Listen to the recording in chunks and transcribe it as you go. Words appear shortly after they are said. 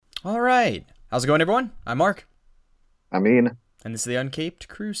All right. How's it going, everyone? I'm Mark, I mean, and this is the Uncaped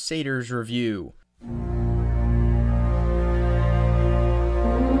Crusaders review.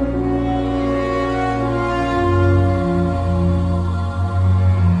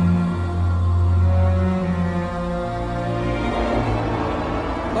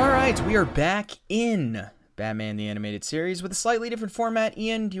 All right, we are back in Batman the Animated Series with a slightly different format.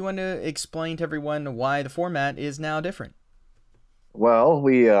 Ian, do you want to explain to everyone why the format is now different?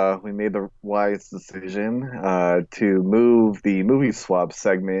 we made the wise decision to move the movie swap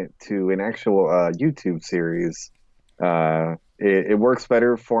segment to an actual YouTube series. It works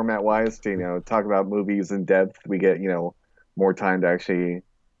better format wise to talk about movies in depth. We get more time to actually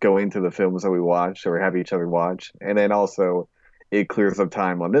go into the films that we watch or have each other watch, and then also it clears up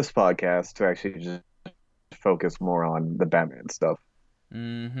time on this podcast to actually just focus more on the Batman stuff.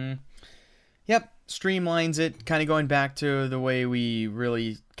 Mm-hmm. Yep, streamlines it, kind of going back to the way we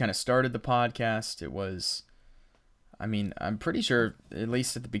really kind of started the podcast. I'm pretty sure, at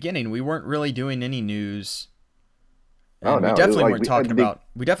least at the beginning, we weren't really doing any news. Oh And we no, it was definitely like weren't talking about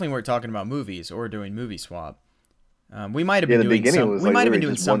we definitely weren't talking about movies or doing movie swap. We might have yeah, been the doing beginning some. was We like might have been literally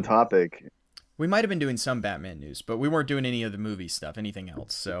doing just one some. topic. We might have been doing some Batman news, but we weren't doing any of the movie stuff, anything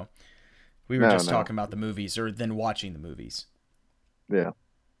else. So we were No, just no. talking about the movies or then watching the movies. Yeah.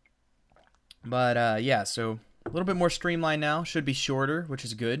 But yeah, so a little bit more streamlined now. Should be shorter, which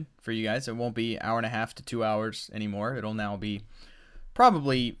is good for you guys. It won't be hour and a half to 2 hours anymore. It'll now be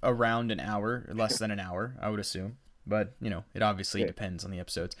probably around an hour, less than an hour, I would assume. But, it obviously Yeah. depends on the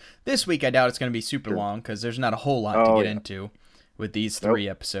episodes. This week, I doubt it's going to be super Sure. long because there's not a whole lot to Oh get yeah. into with these Nope. three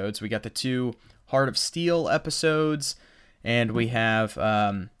episodes. We got the two Heart of Steel episodes, and we have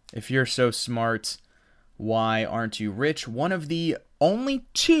If You're So Smart, Why Aren't You Rich? One of the only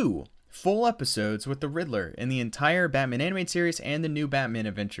two full episodes with the Riddler in the entire Batman animated series and the new Batman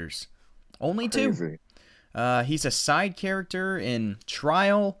Adventures. Only two. Crazy. He's a side character in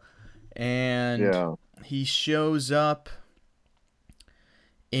Trial, and Yeah. he shows up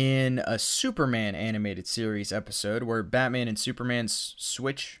in a Superman animated series episode where Batman and Superman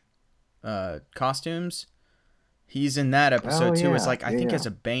switch costumes. He's in that Oh episode too. As yeah. like I Yeah. think Yeah. as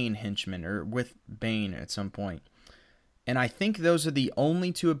a Bane henchman or with Bane at some point. And I think those are the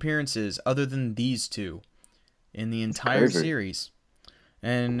only two appearances other than these two in the It's entire crazy. series,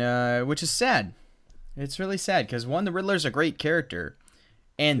 and which is sad. It's really sad because one, the Riddler's a great character,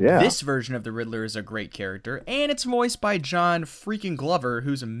 and Yeah. this version of the Riddler is a great character, and it's voiced by John freaking Glover,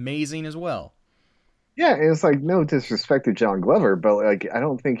 who's amazing as well. Yeah. And it's like no disrespect to John Glover, but like I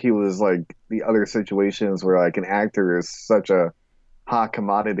don't think he was like the other situations where like an actor is such a hot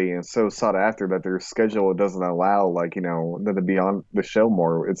commodity and so sought after that their schedule doesn't allow like them to be on the show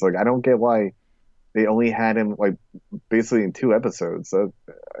more. It's like I don't get why they only had him like basically in two episodes.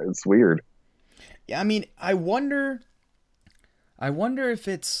 It's weird. Yeah, I wonder if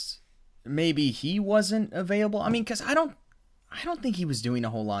it's maybe he wasn't available. I mean, because I don't think he was doing a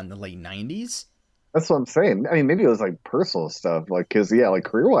whole lot in the late '90s. That's what I'm saying. I mean, maybe it was like personal stuff, like because yeah, like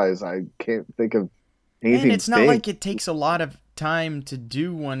career wise, I can't think of And anything it's not big. like it takes a lot of time to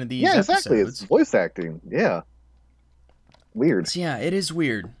do one of these Yeah, exactly. It's episodes. voice acting. Yeah, weird. So yeah, it is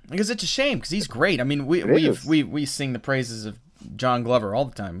weird because it's a shame because he's great. I mean, we It we is. we sing the praises of John Glover all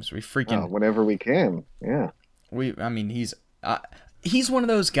the time. So we freaking Whenever we can. Yeah, we. I mean, uh, he's one of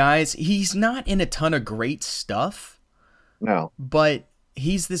those guys. He's not in a ton of great stuff, no, but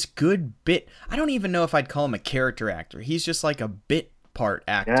he's this good bit. I don't even know if I'd call him a character actor. He's just like a bit part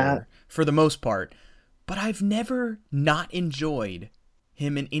yeah, actor for the most part. But I've never not enjoyed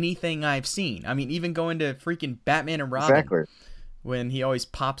him in anything I've seen. I mean, even going to freaking Batman and Robin exactly. when he always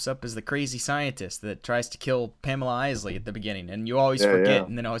pops up as the crazy scientist that tries to kill Pamela Isley at the beginning, and you always Yeah, forget, yeah.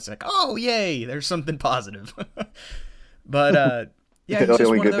 and then always like, oh yay, there's something positive. But yeah, he's The just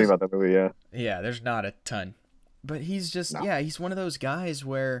only one of good thing those. about that movie, yeah. Yeah, there's not a ton, but he's just No, he's one of those guys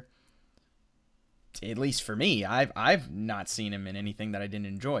where, at least for me, I've not seen him in anything that I didn't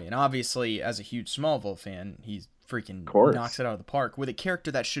enjoy, and obviously as a huge Smallville fan, he's freaking of knocks course. it out of the park with a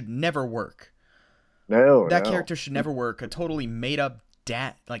character that should never work. No, That no. character should never work. A totally made up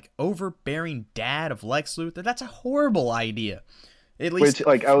dad, like overbearing dad of Lex Luthor. That's a horrible idea. At least Which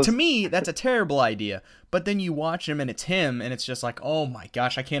like I to was me, that's a terrible idea. But then you watch him and it's him, and it's just like, oh my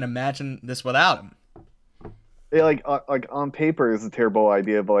gosh, I can't imagine this without him. yeah, like on paper is a terrible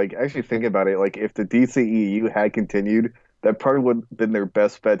idea, but like actually think about it, like if the DCEU had continued, that probably would have been their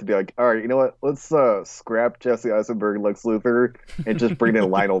best bet to be like, all right, you know what? Let's scrap Jesse Eisenberg, Lex Luthor, and just bring in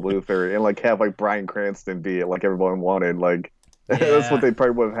Lionel Luthor and like have like Bryan Cranston be it like everyone wanted. Like that's what Yeah. they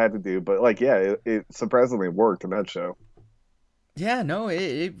probably would have had to do. But like yeah, it surprisingly worked in that show. Yeah, no,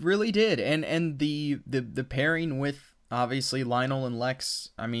 it really did. And the pairing with obviously Lionel and Lex,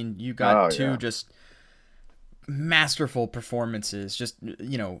 I mean, you got Oh two yeah, just masterful performances, just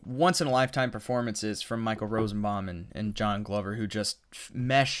once in a lifetime performances from Michael Rosenbaum and John Glover, who just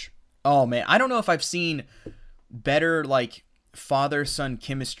mesh. Oh man, I don't know if I've seen better like father son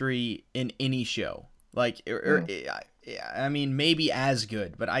chemistry in any show. Like, mm. I mean, maybe as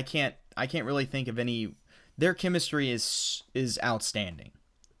good, but I can't really think of any. Their chemistry is outstanding.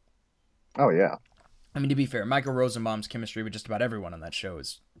 Oh yeah, I mean, to be fair, Michael Rosenbaum's chemistry with just about everyone on that show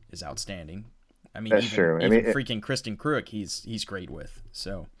is outstanding. I mean, that's even true. I even mean, freaking Kristen Cruick, he's great with.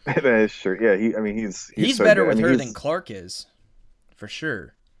 So that is true. Yeah, I mean, he's he's so better good. I with mean, her than he's. Clark is, for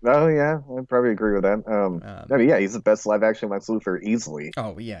sure. Oh yeah, I probably agree with that. I Um, mean, yeah, he's the best live action Lex Luthor easily.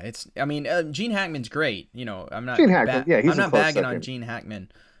 oh yeah, it's. I mean, Gene Hackman's great. Gene Hackman, yeah, I'm he's a not close bagging on second. Gene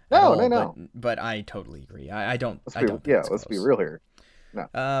Hackman at No, all, no, but no. I totally agree. Let's I be don't think yeah, it's let's be close. real here. No,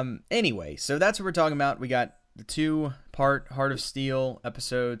 Anyway, so that's what we're talking about. We got the 2-part Heart of Steel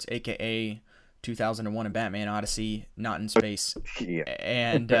episodes, aka 2001 and Batman Odyssey, not in space, yeah.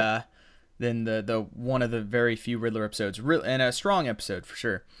 and then the one of the very few Riddler episodes, and a strong episode for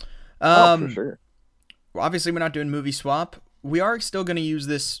sure. Oh, for Um, sure. Obviously, we're not doing movie swap. We are still going to use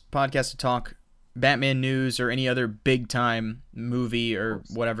this podcast to talk Batman news or any other big time movie Of or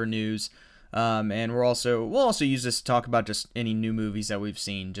course. whatever news. And we'll also use this to talk about just any new movies that we've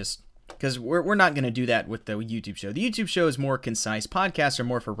seen. Just because we're not going to do that with the YouTube show. The YouTube show is more concise. Podcasts are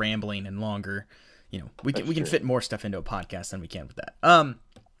more for rambling and longer. We That's can true. fit more stuff into a podcast than we can with that.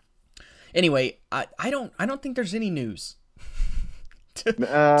 Anyway, I don't think there's any news.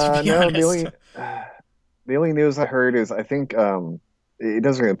 To be No, honest. the only news I heard is I think it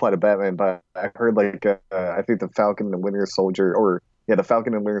doesn't really apply to Batman, but I heard like I think the Falcon and the Winter Soldier, or yeah, the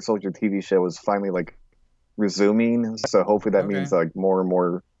Falcon and Winter Soldier TV show is finally like resuming. So hopefully that Okay. means like more and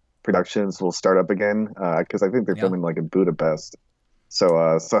more productions will start up again. Because I think they're Yeah. filming like in Budapest. So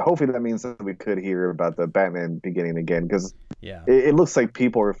hopefully that means that we could hear about the Batman beginning again, because Yeah. it looks like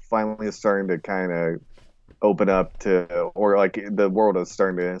people are finally starting to kind of open up to, or like the world is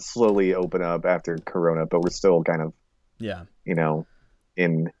starting to slowly open up after Corona, but we're still kind of, Yeah. you know,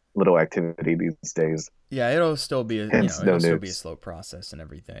 in little activity these days. Yeah, it'll still be Hence, no it'll still be a news. slow process and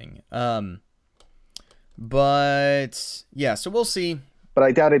everything. But yeah, so we'll see. But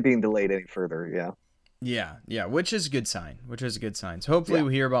I doubt it being delayed any further. Yeah, Yeah, yeah, which is a good sign. Which is a good sign. So hopefully yeah,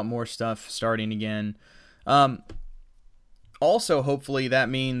 we hear about more stuff starting again. Um, Also, hopefully that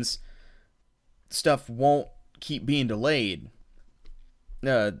means stuff won't keep being delayed.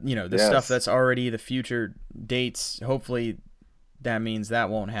 The stuff yes. that's already the future dates. Hopefully, that means that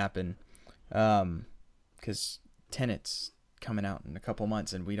won't happen. Because Tenet's coming out in a couple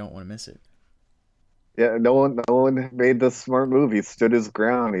months, and we don't want to miss it. Yeah, no one made the smart move. He stood his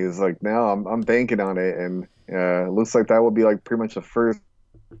ground. He's like, no, I'm banking on it, and it looks like that will be like pretty much the first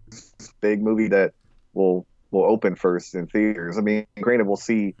big movie that will open first in theaters. I mean, granted, we'll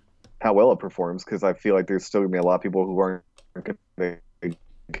see how well it performs, because I feel like there's still gonna be a lot of people who aren't gonna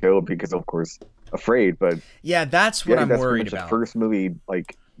go because, of course, afraid. But Yeah, that's what yeah, I'm that's pretty worried much the about. first movie,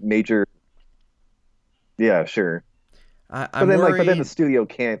 like major. Yeah, sure. But I'm then, like, but then the worried. studio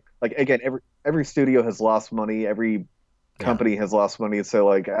can't, like, again, every studio has lost money. Every Yeah, company has lost money. So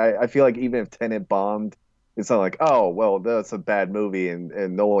like I feel like even if Tenet bombed, it's not like, oh well, that's a bad movie and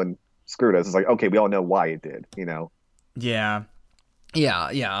Nolan screwed us. It's like, okay, we all know why it did, you know.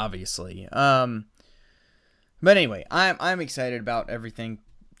 yeah, yeah. Obviously. But anyway, I'm excited about everything.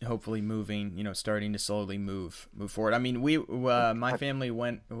 Hopefully, moving. Starting to slowly move forward. I mean, my family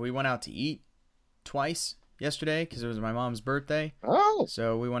we went out to eat twice yesterday because it was my mom's birthday. Oh,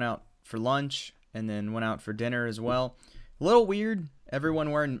 So we went out for lunch and then went out for dinner as well. A little weird.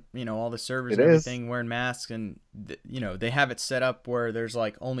 Everyone wearing, all the servers it and is. everything wearing masks, and they have it set up where there's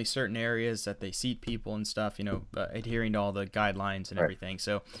like only certain areas that they seat people and stuff. Adhering to all the guidelines and Right, everything.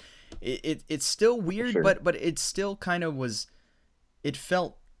 So it's still for weird, sure. but it still kind of was. It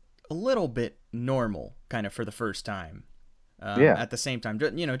felt a little bit normal, kind of for the first time. Yeah. At the same time,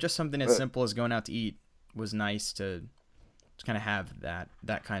 just something as Uh, simple as going out to eat was nice to kind of have that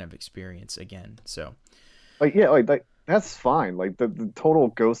kind of experience again. So like yeah, like that's fine. Like the total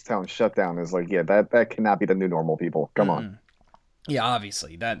ghost town shutdown is like, yeah, that cannot be the new normal, people. Come on. mm-mm. Yeah,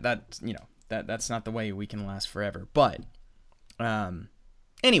 obviously that's not the way we can last forever. But um,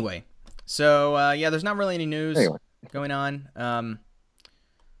 anyway, so yeah, there's not really any news Anyway. going on.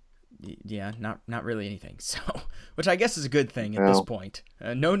 Yeah, not really anything. So, which I guess is a good thing at this Well, point.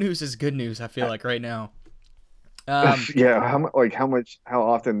 No news is good news. I feel like right now. Um, yeah, how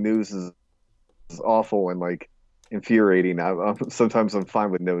often news is awful, and like infuriating. Sometimes I'm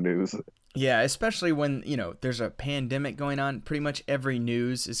fine with no news. Yeah, especially when, there's a pandemic going on. Pretty much every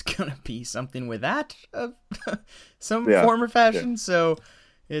news is going to be something with that of some Yeah, form or yeah. fashion. So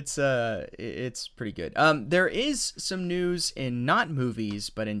it's pretty good. There is some news in not movies,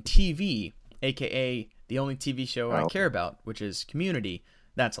 but in TV, aka the only TV show I Oh, care about, which is Community.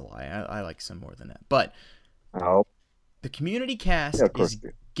 That's a lie. I like some more than that. But oh, the Community yeah. cast Of course, is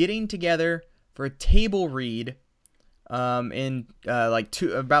you getting together for a table read in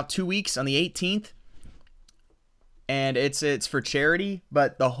about 2 weeks on the 18th, and it's for charity.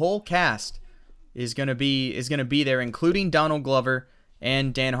 But the whole cast is gonna be there, including Donald Glover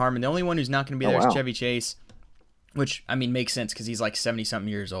and Dan Harmon. The only one who's not gonna be do. Oh, there is wow. Chevy Chase, which I mean makes sense because he's like 70 something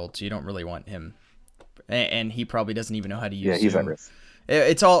years old, so you don't really want him, and he probably doesn't even know how to Yeah, use he's at Zoom. risk.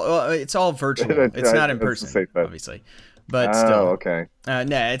 It's all virtual. It's not in That's the person, safe bet. obviously, but Oh, still. okay. No,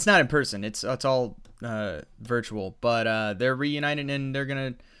 it's not in person. It's all virtual. But they're reunited and they're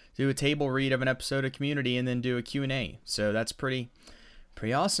gonna do a table read of an episode of Community and then do a Q&A. So that's pretty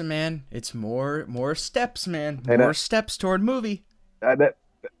awesome, man. It's more steps, man. And More steps toward movie. that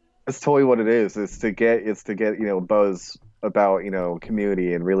that's totally what it is. It's to get buzz about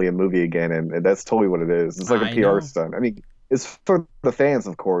Community and really a movie again, and that's totally what it is. It's like a I PR know. stunt. I mean, it's for the fans,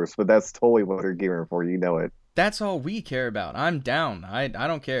 of course, but that's totally what they're gearing for. You know it. That's all we care about. I'm down. I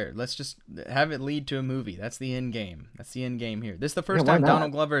don't care. Let's just have it lead to a movie. That's the end game. That's the end game here. This is the Yeah, first why time not?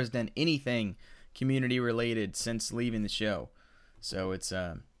 Donald Glover has done anything Community related since leaving the show. So it's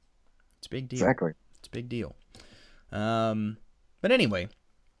a big deal. Exactly. It's a big deal. But anyway,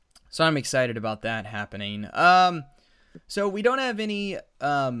 so I'm excited about that happening. So we don't have any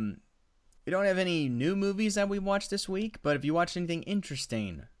new movies that we watched this week, but if you watched anything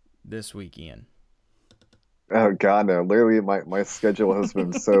interesting this week, Ian. Oh God, no! Literally, my schedule has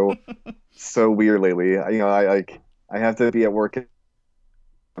been so weird lately. I have to be at work at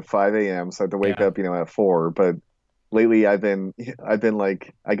 5 a.m. So I have to wake Yeah. up at 4. But lately, I've been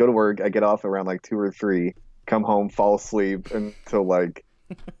like I go to work, I get off around like 2 or 3, come home, fall asleep until like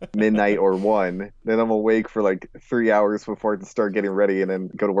midnight or 1. Then I'm awake for like 3 hours before I can start getting ready and then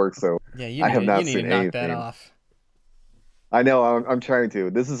go to work. So Yeah, I have you not need to seen knock that anything. off. I know I'm trying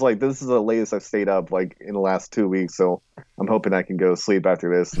to. This is the latest I've stayed up like in the last 2 weeks, so I'm hoping I can go sleep after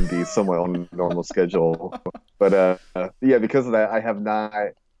this and be somewhat on a normal schedule. But yeah, because of that, I haven't.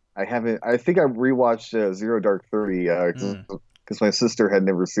 I think I rewatched Zero Dark 30 Mm, because my sister had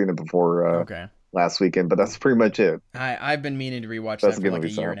never seen it before okay. last weekend. But that's pretty much it. I've been meaning to rewatch That's that a for good like a movie.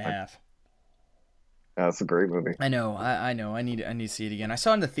 year So and a half. it's a great movie. I know. I know. I need to see it again. I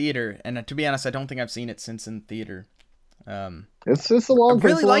saw it in the theater, and to be honest, I don't think I've seen it since in theater. It's just a I long, it's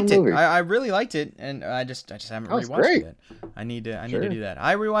really a long liked it. movie. I really liked it, and I just haven't Oh, it's rewatched it great. yet. I need to Sure, do that.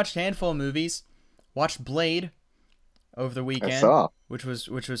 I rewatched a handful of movies. Watched Blade over the I weekend, saw. which was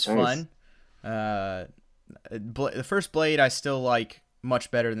Nice. fun. Uh, the first Blade I still like much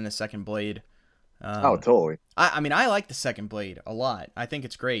better than the second Blade. Oh, totally. I mean I like the second Blade a lot. I think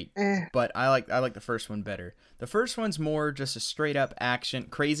it's great, Eh, but I like the first one better. The first one's more just a straight up action,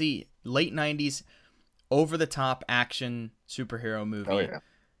 crazy late '90s over the top action superhero oh movie, yeah.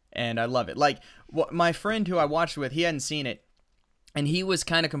 and I love it. Like my friend who I watched with, he hadn't seen it, and he was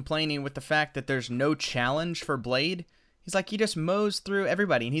kind of complaining with the fact that there's no challenge for Blade. He's like, he just mows through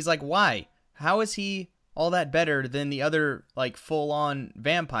everybody, and he's like, why? How is he all that better than the other like full on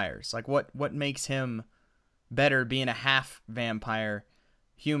vampires? Like what makes him better being a half vampire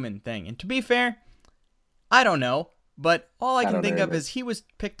human thing? And to be fair, I don't know. But all I I can don't think know of either. is he was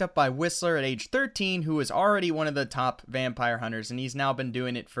picked up by Whistler at age 13, who was already one of the top vampire hunters, and he's now been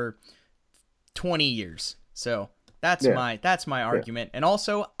doing it for 20 years. So that's Yeah, my yeah. argument. And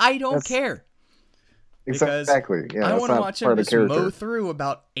also, I don't That's care because exactly. Yeah, I that's want to not watch him part of the just mow character. through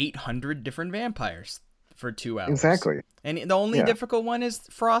about 800 different vampires for 2 hours. Exactly. And the only Yeah. difficult one is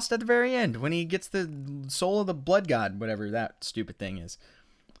Frost at the very end when he gets the soul of the blood god, whatever that stupid thing is.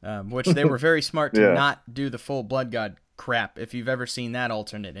 Which they were very smart to Yeah. not do the full blood god crap. If you've ever seen that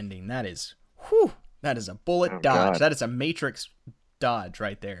alternate ending, that is a bullet Oh dodge. God. That is a Matrix dodge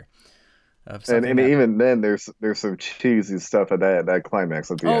right there. Of And something and that. even then, there's some cheesy stuff at that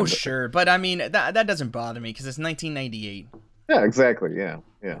climax at the Oh end. sure, but I mean that doesn't bother me because it's 1998. Yeah, exactly. Yeah,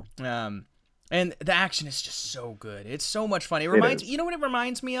 yeah. And the action is just so good. It's so much fun. It It reminds is. you know what it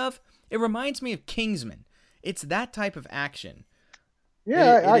reminds me of? It reminds me of Kingsman. It's that type of action.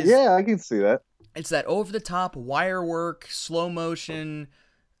 Yeah, It is. yeah, I can see that. It's that over the top wire work, slow motion,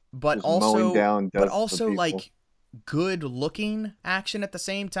 but Just mowing down dozens of also people. like good looking action at the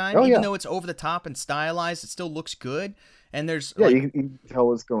same time. Oh Even yeah, though it's over the top and stylized, it still looks good. And there's Yeah, like, you can tell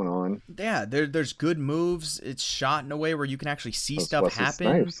what's going on. yeah, there's good moves. It's shot in a way where you can actually see That's stuff Wesley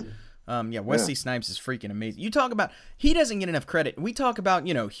happen. Snipes. Yeah, Yeah. Wesley Snipes is freaking amazing. You talk about, he doesn't get enough credit. We talk about,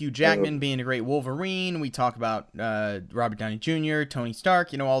 Hugh Uh, Jackman being a great Wolverine. We talk about Robert Downey Jr., Tony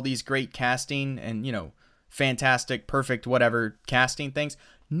Stark, all these great casting and, fantastic, perfect, whatever casting things.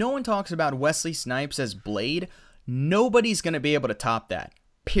 No one talks about Wesley Snipes as Blade. Nobody's going to be able to top that,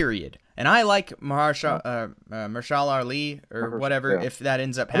 period. And I like Marshall Ali or whatever, yeah. if that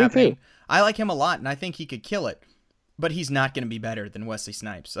ends up I do happening. too. I like him a lot, and I think he could kill it. But he's not going to be better than Wesley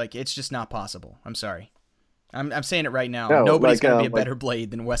Snipes. Like, it's just not possible. I'm sorry. I'm saying it right now. No, Nobody's like, going to be a better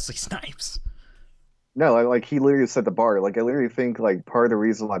Blade than Wesley Snipes. No, like he literally set the bar. Like I literally think like part of the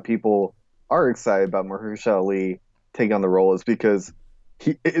reason why people are excited about Mahershala Ali taking on the role is because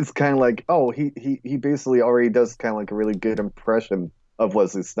it's kind of like, oh, he basically already does kind of like a really good impression of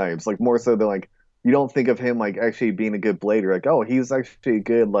Wesley Snipes, like more so than like you don't think of him like actually being a good Blade. You're like, oh, he's actually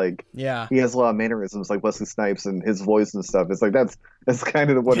good. Like Yeah. he has a lot of mannerisms like Wesley Snipes and his voice and stuff. It's like that's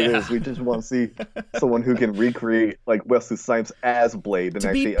kind of what it Yeah. is. We just want to see someone who can recreate like Wesley Snipes as Blade and To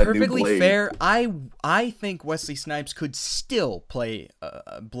actually be a new perfectly Blade. fair, I think Wesley Snipes could still play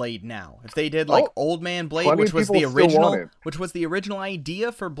Blade now. If they did like Old Man Blade, plenty which of was the people still want original, it. which was the original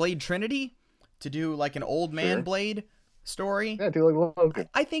idea for Blade Trinity, to do like an Old Man Sure. Blade story. Yeah, do like Logan.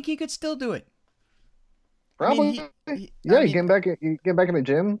 I think he could still do it. Probably. Yeah, you get back in the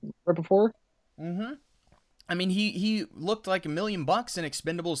gym right before. Mm-hmm. I mean, he looked like $1,000,000 in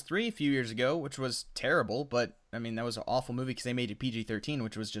Expendables 3 a few years ago, which was terrible. But I mean, that was an awful movie because they made it PG-13,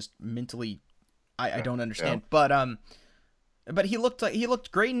 which was just mentally, I don't understand. Yeah. But he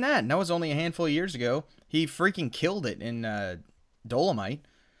looked great in that. And that was only a handful of years ago. He freaking killed it in Dolomite.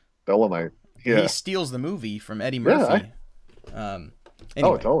 Dolomite. Yeah. He steals the movie from Eddie Murphy.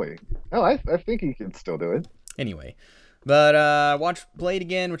 Anyway. Oh, totally. No, I think he can still do it. Anyway, but I watched Blade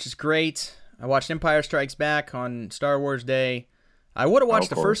again, which is great. I watched Empire Strikes Back on Star Wars Day. I would have watched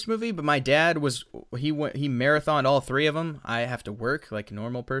the first movie, but my dad he marathoned all three of them. I have to work like a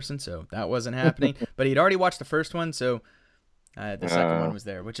normal person, so that wasn't happening. But he'd already watched the first one, so the second one was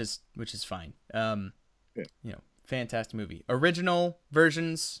there, which is fine. Fantastic movie. Original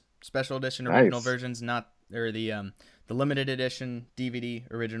versions, special edition original versions, not or the limited edition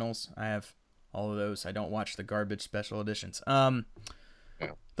DVD originals. I have all of those. I don't watch the garbage special editions. The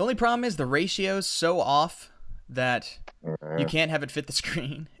only problem is the ratio's so off that you can't have it fit the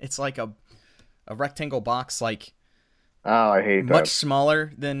screen. It's like a rectangle box, like I hate much that.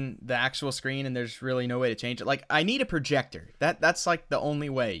 smaller than the actual screen, and there's really no way to change it. Like, I need a projector. That's like the only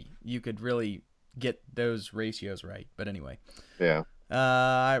way you could really get those ratios right. But anyway, Yeah.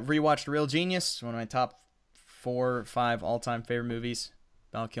 I rewatched Real Genius, one of my top 4 or 5 all-time favorite movies.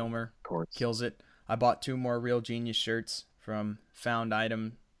 Val Kilmer kills it. I bought 2 more Real Genius shirts from Found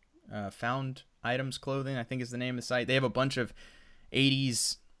Items Clothing, I think is the name of the site. They have a bunch of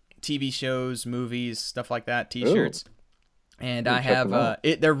 80s TV shows, movies, stuff like that, t-shirts. Ooh. And I have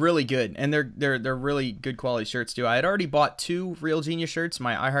they're really good, and they're really good quality shirts too. I had already bought 2 Real Genius shirts,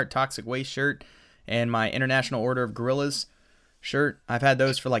 my I Heart Toxic Waste shirt and my International Order of Gorillas shirt. I've had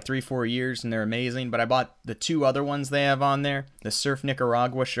those for like 3-4 years, and they're amazing. But I bought the 2 other ones they have on there: the Surf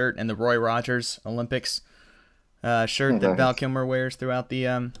Nicaragua shirt and the Roy Rogers Olympics shirt that Val Kilmer wears throughout the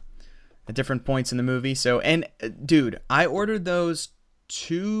at different points in the movie. So, and dude, I ordered those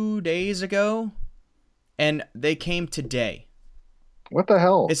 2 days ago, and they came today. What the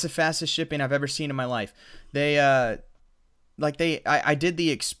hell? It's the fastest shipping I've ever seen in my life. They I did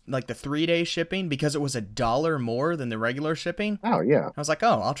the 3-day shipping because it was $1 more than the regular shipping. Oh yeah. I was like,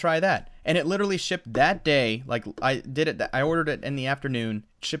 oh, I'll try that, and it literally shipped that day. Like, I ordered it in the afternoon,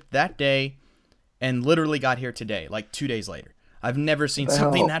 shipped that day, and literally got here today, like 2 days later. I've never seen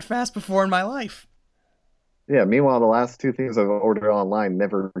something that fast before in my life. Yeah. Meanwhile, the last 2 things I've ordered online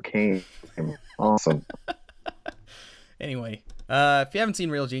never came. Awesome. Anyway, if you haven't seen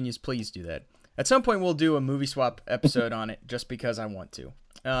Real Genius, please do that. At some point, we'll do a movie swap episode on it, just because I want to.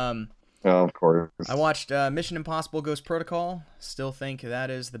 Of course. I watched Mission Impossible Ghost Protocol. Still think that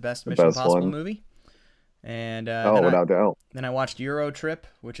is the best Mission Impossible movie. And without doubt. Then I watched Euro Trip,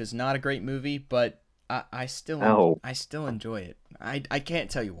 which is not a great movie, but I still enjoy it. I can't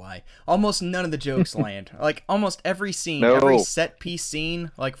tell you why. Almost none of the jokes land. Like, almost every scene, every set piece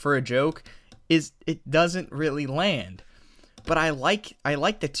scene, like for a joke, it doesn't really land. But I like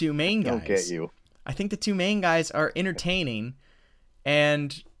the 2 main guys. Don't get you. I think the 2 main guys are entertaining,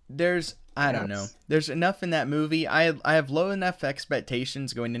 and there's don't know. There's enough in that movie. I have low enough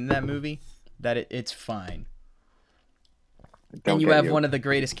expectations going into that movie that it's fine. Don't And you get have you. one of the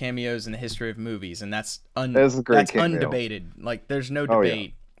greatest cameos in the history of movies, and that's That's a great cameo. undebated. Like, there's no Oh, yeah.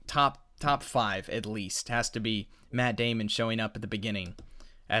 debate. Top 5 at least has to be Matt Damon showing up at the beginning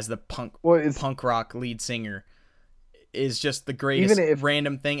as the punk rock lead singer is just the greatest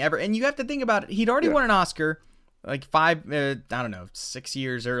random thing ever. And you have to think about it. He'd already won an Oscar like 6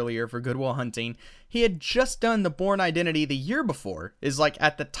 years earlier for Good Will Hunting. He had just done The Bourne Identity the year before, is like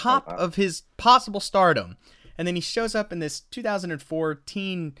at the top of his possible stardom. And then he shows up in this 2004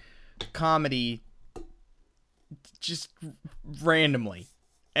 teen comedy just randomly.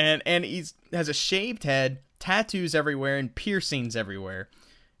 And has a shaved head, tattoos everywhere, and piercings everywhere.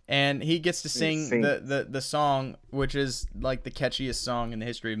 And he gets to sing the song, which is like the catchiest song in the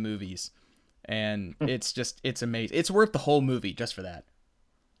history of movies. And it's amazing. It's worth the whole movie just for that.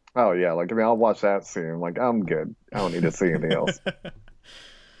 Oh yeah, like I mean, I'll watch that scene. Like I'm good. I don't need to see anything else.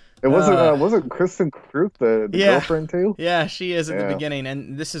 It wasn't Kristen Krug the girlfriend too? Yeah, she is at the beginning,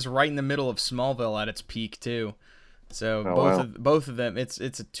 and this is right in the middle of Smallville at its peak too. So both of them, it's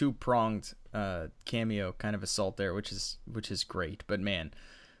a two-pronged cameo kind of assault there, which is great. But man,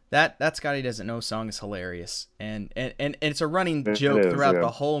 that Scotty Doesn't Know song is hilarious, and it's a running joke throughout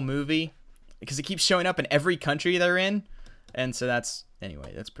the whole movie because it keeps showing up in every country they're in, and so that's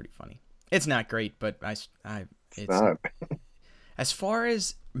pretty funny. It's not great, but it's not. As far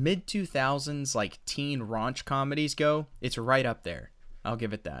as mid-2000s like teen raunch comedies go, it's right up there. I'll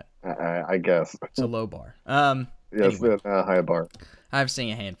give it that. I guess it's a low bar. Yes, anyway, high bar. I've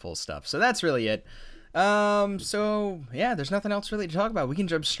seen a handful of stuff, so that's really it. So yeah, there's nothing else really to talk about. We can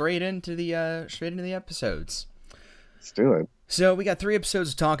jump straight into the episodes. Let's do it. So we got 3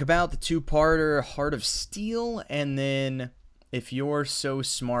 episodes to talk about: the 2-parter Heart of Steel, and then If You're So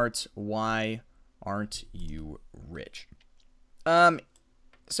Smart, Why Aren't You Rich?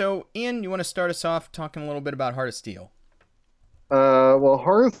 So Ian, you want to start us off talking a little bit about Heart of Steel? Well,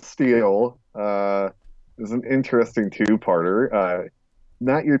 Heart of Steel is an interesting 2-parter.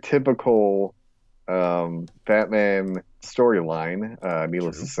 Not your typical Batman storyline,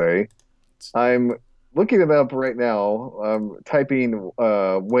 needless to say. I'm looking it up right now. I'm typing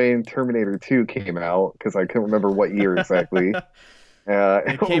when Terminator 2 came out, because I couldn't remember what year exactly.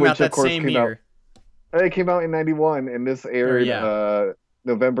 It came out that same year. It came out in 91, and this aired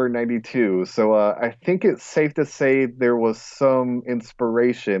November 92. So I think it's safe to say there was some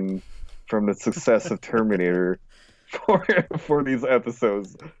inspiration from the success of Terminator for these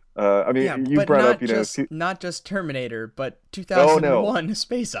episodes. I mean, you brought up, not just Terminator, but 2001: A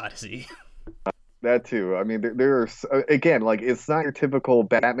Space Odyssey. That too. I mean, there's again, like, it's not your typical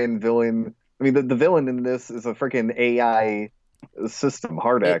Batman villain. I mean, the villain in this is a freaking AI system,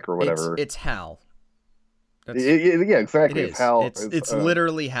 Hardak or whatever. It's Hal. Yeah, exactly. It's Hal. It's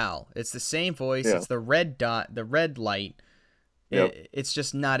literally Hal. It's the same voice. Yeah. It's the red dot, the red light. Yep. It's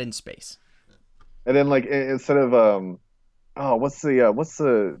just not in space. And then, like, instead of what's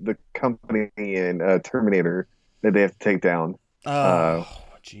the company in Terminator that they have to take down?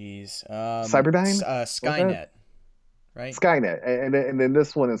 Jeez. Cyberdyne? Skynet. Right? Skynet. And then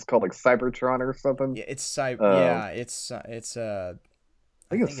this one is called like Cybertron or something. Yeah, it's I think it's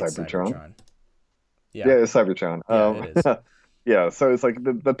Cybertron. Yeah, it's Cybertron. It is. Yeah, so it's like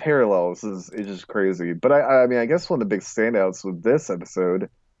the parallels is just crazy. But I mean, I guess one of the big standouts with this episode,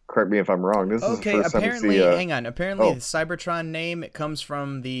 correct me if I'm wrong, this is the first time we see, hang on. Apparently the Cybertron name, it comes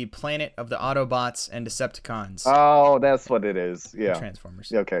from the planet of the Autobots and Decepticons. Oh, that's what it is. Yeah. The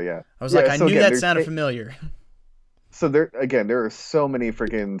Transformers. Okay, yeah. I was I knew that sounded familiar. So there are so many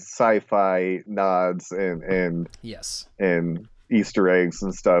freaking sci-fi nods and yes. And Easter eggs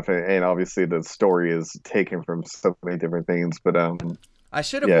and stuff, and obviously the story is taken from so many different things. But I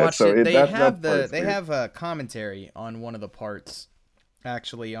should have watched it. They have a commentary on one of the parts,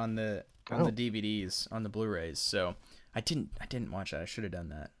 actually, on the DVDs, on the Blu-rays. So I didn't watch that. I should have done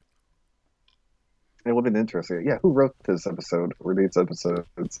that. It would have been interesting. Yeah, who wrote this episode or these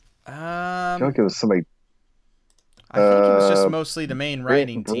episodes? I feel like it was somebody. I think it was just mostly the main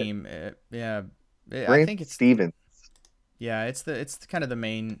writing team. I think it's Stevens. Yeah, it's kind of the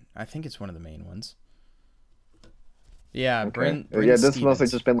main. I think it's one of the main ones. Yeah, okay. Brent This Stevens. mostly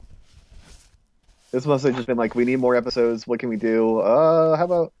just been. This mostly just been like, we need more episodes. What can we do? How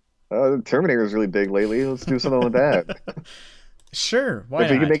about Terminator is really big lately. Let's do something with that. Sure, why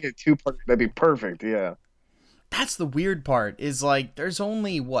if we can make it 2-part, that'd be perfect. Yeah. That's the weird part. Is like there's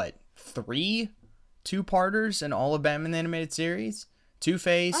only 3 2-parters in all of Batman the Animated Series.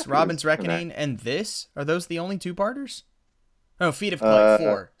 Two-Face, Robin's Reckoning, and this. Are those the only 2-parters? Oh, Feet of Clay,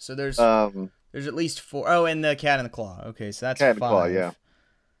 4. So there's at least 4. Oh, and the Cat and the Claw. Okay, so that's 5. Cat and Claw, yeah.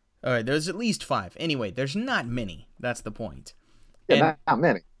 All right, there's at least 5. Anyway, there's not many. That's the point. Yeah, and not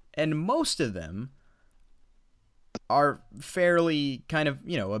many. most of them are fairly kind of,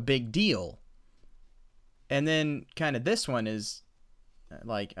 a big deal. And then kind of this one is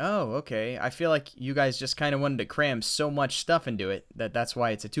like, oh, okay. I feel like you guys just kind of wanted to cram so much stuff into it that's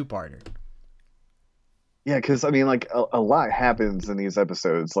why it's a two-parter. Yeah, because I mean, like a lot happens in these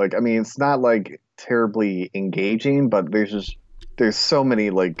episodes. Like, I mean, it's not like terribly engaging, but there's so many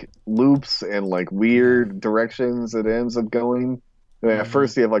like loops and like Yeah. weird directions it ends up going. I mean, at Mm-hmm.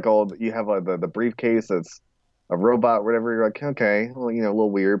 first you have like the briefcase that's a robot, whatever. You're like, okay, well, a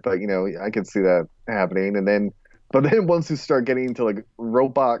little weird, but I could see that happening. But then once you start getting into like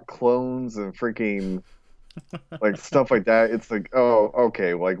robot clones and freaking like stuff like that, it's like, oh,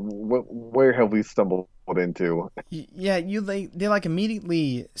 okay, like where have we stumbled into? Yeah, they like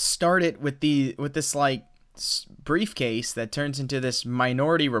immediately start it with this like briefcase that turns into this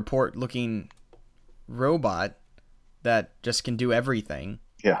Minority Report looking robot that just can do everything.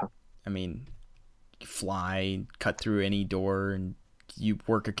 Yeah. I mean, fly, cut through any door, and you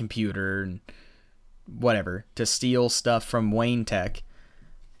work a computer and whatever to steal stuff from Wayne Tech.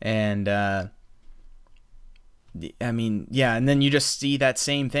 And I mean, yeah, and then you just see that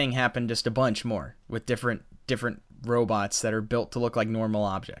same thing happen just a bunch more with different robots that are built to look like normal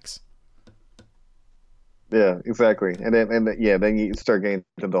objects. Yeah, exactly. Then you start getting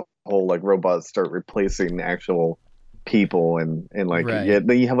to the whole like robots start replacing actual people and like yeah, Right.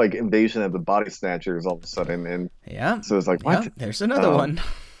 then you have like invasion of the body snatchers all of a sudden and Yeah. so it's like Yeah. what? There's another one.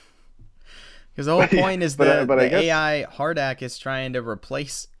 Because the whole But, yeah, point is but I the guess AI Hardak is trying to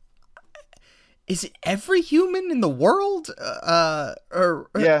replace. Is it every human in the world?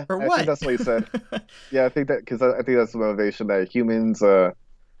 yeah, Or I think what? that's what he said. Yeah, I think that because I think that's the motivation that humans are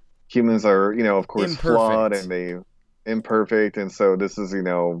of course flawed Imperfect. and they imperfect and so this is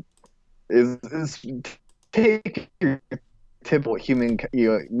is take your typical human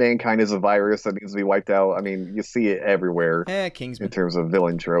mankind is a virus that needs to be wiped out. I mean, you see it everywhere in Kingsman. terms of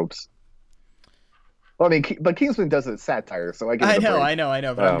villain tropes. Well, I mean, but Kingsman does it satire, so I give it I a know, break. I know, I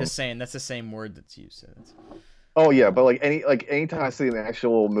know, but I'm just saying that's the same word that's used. So Oh yeah, but anytime I see an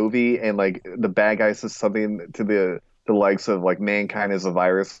actual movie and like the bad guy says something to the likes of like mankind is a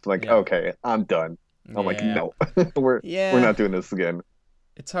virus, like yeah, okay, I'm done. I'm like, yeah, no, we're yeah. not doing this again.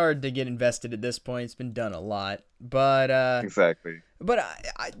 It's hard to get invested at this point. It's been done a lot, but Exactly.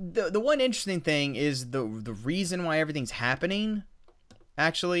 the one interesting thing is the reason why everything's happening.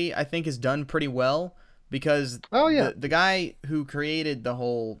 Actually, I think is done pretty well because Oh yeah, the guy who created the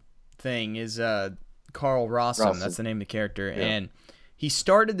whole thing is Carl Rossum. That's Rawson. the name of the character, Yeah. and he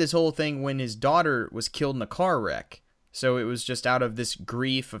started this whole thing when his daughter was killed in a car wreck. So it was just out of this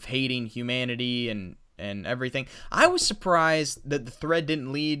grief of hating humanity and everything. I was surprised that the thread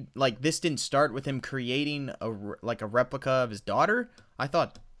didn't lead like this didn't start with him creating a replica of his daughter. I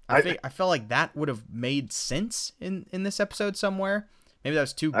thought I I felt like that would have made sense in this episode somewhere. Maybe that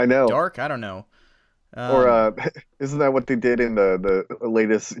was too I know. dark. I don't know. Or Um, isn't that what they did in the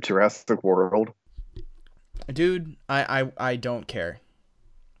latest Jurassic World? dude, I don't care.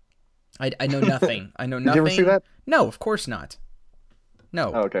 I know nothing. I know Did you ever see nothing. that? No, of course not.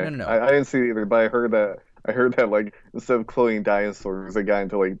 No, Oh, no, okay. no, no. I didn't see it either, but I heard that like instead of cloning dinosaurs, they got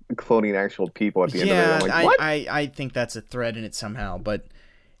into like cloning actual people at the end of it. I'm Yeah, like, what? I think that's a thread in it somehow. But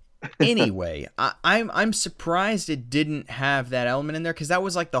anyway, I'm surprised it didn't have that element in there because that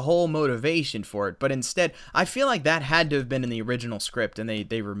was like the whole motivation for it. But instead, I feel like that had to have been in the original script, and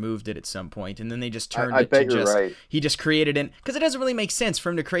they removed it at some point, and then they just turned I it to bet you're just right. he just created it because it doesn't really make sense for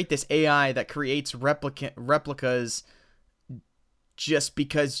him to create this AI that creates replicas just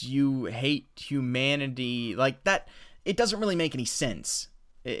because you hate humanity like that. It doesn't really make any sense.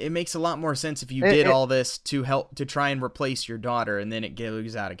 It makes a lot more sense if you did And all this to help to try and replace your daughter, and then it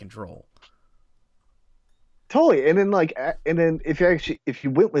goes out of control. totally. And then if you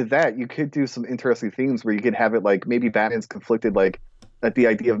went with that, you could do some interesting things where you could have it like maybe Batman's conflicted like at the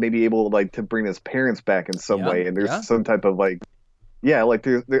idea of maybe able like to bring his parents back in some Yeah, way, and there's yeah. some type of like yeah, like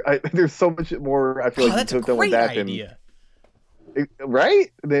there's so much more I feel Oh, like you that's a could have done with great that than idea.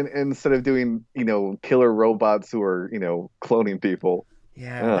 right? Then instead of doing, killer robots who are, cloning people.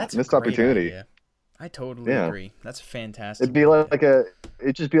 Yeah, that's a Missed great opportunity. idea. I totally Yeah. agree. That's a It'd fantastic be idea.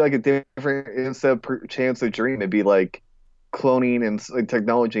 it'd just be like a different instead of chance of dream, it'd be like cloning and like,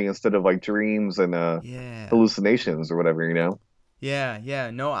 technology instead of like dreams and Yeah. hallucinations or whatever, Yeah,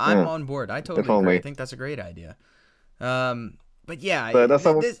 yeah. No, I'm Yeah, on board. I if totally agree. I only. think that's a great idea. But yeah, But that's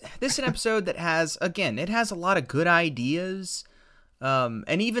not this is an episode that has again, it has a lot of good ideas.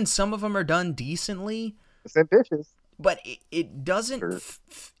 And even some of them are done decently, it's ambitious. but it doesn't Sure.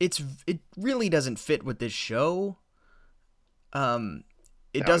 it really doesn't fit with this show. It No,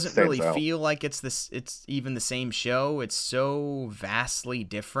 it doesn't really stands out. feel like it's even the same show. It's so vastly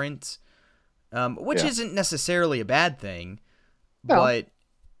different, which Yeah. isn't necessarily a bad thing, No, but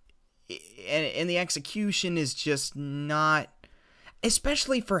and the execution is just not,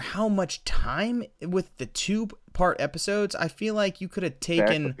 especially for how much time with the 2-part episodes. I feel like you could have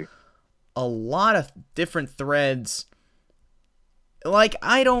taken exactly. a lot of different threads. Like,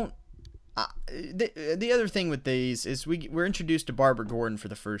 I don't. The other thing with these is we're introduced to Barbara Gordon for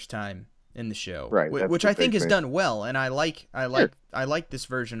the first time in the show, Right. That's which the I think big is thing. done well, and Sure. I like this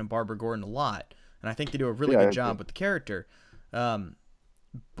version of Barbara Gordon a lot, and I think they do a really Yeah, I good agree. job with the character.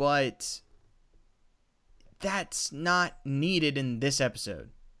 But that's not needed in this episode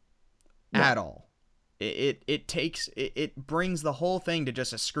No. at all. It brings the whole thing to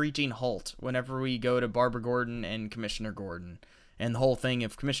just a screeching halt whenever we go to Barbara Gordon and Commissioner Gordon, and the whole thing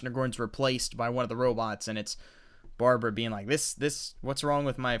if Commissioner Gordon's replaced by one of the robots, and it's Barbara being like, this what's wrong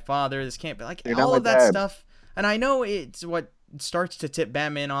with my father, this can't be, like, You're not all my of that dad. stuff. And I know it's what starts to tip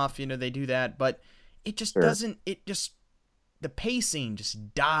Batman off, they do that, but it just Sure. doesn't. It just, the pacing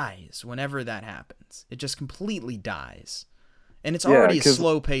just dies whenever that happens. It just completely dies. And it's Yeah, already a because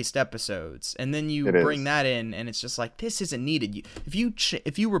slow-paced episodes, and then you it bring is. that in, and it's just like, this isn't needed. If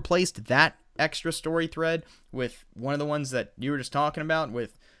you replaced that extra story thread with one of the ones that you were just talking about,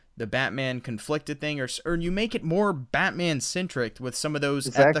 with the Batman conflicted thing, or you make it more Batman-centric with some of those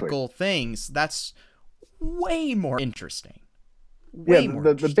Exactly. ethical things, that's way more interesting. Yeah, Way more the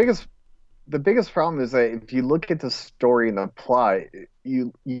interesting. biggest problem is that if you look at the story and the plot,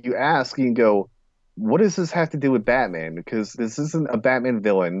 you ask, you go, what does this have to do with Batman? Because this isn't a Batman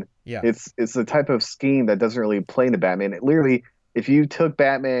villain. Yeah. It's a type of scheme that doesn't really play into Batman. Literally, if you took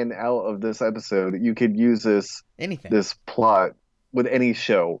Batman out of this episode, you could use Anything. this plot with any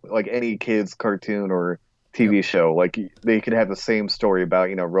show, like any kids cartoon or Yep. TV show. Like they could have the same story about,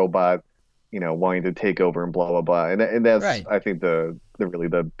 robot, wanting to take over and blah blah blah. And that's, Right. I think, the really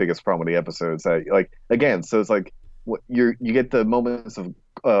the biggest problem with the episodes. That, like, again, so it's like what you get the moments of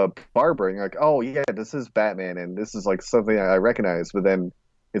Barbara, and you're like, oh yeah, this is Batman, and this is like something I recognize, but then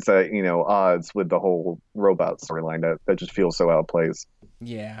it's at odds with the whole robot storyline that just feels so out of place.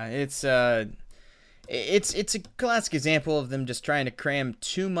 Yeah, it's a classic example of them just trying to cram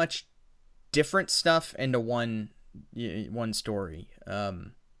too much different stuff into one story.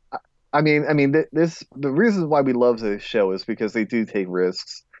 This the reason why we love this show is because they do take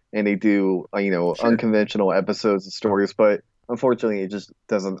risks and they do Sure. unconventional episodes and stories, but unfortunately, it just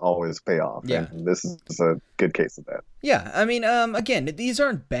doesn't always pay off, Yeah. and this is a good case of that. Yeah, I mean, again, these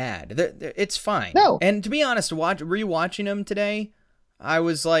aren't bad. It's fine. No, And to be honest, rewatching them today, I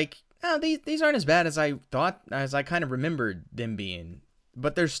was like, oh, these aren't as bad as I thought, as I kind of remembered them being.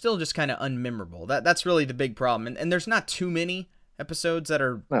 But they're still just kind of unmemorable. That's really the big problem. And there's not too many episodes that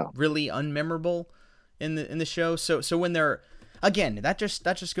are no, really unmemorable in the show. So when they're, again, that just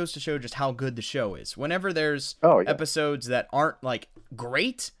goes to show just how good the show is. Whenever there's oh yeah, episodes that aren't like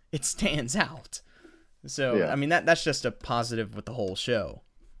great, it stands out. So I yeah. mean that's just a positive with the whole show.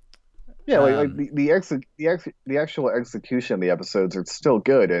 Yeah, like Um, the actual execution of the episodes are still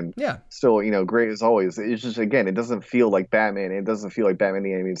good and yeah, still great as always. It's just, again, it doesn't feel like Batman. It doesn't feel like Batman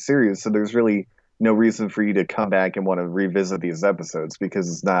the animated series. So there's really no reason for you to come back and want to revisit these episodes because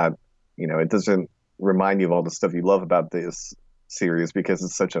it's not, it doesn't remind you of all the stuff you love about this series because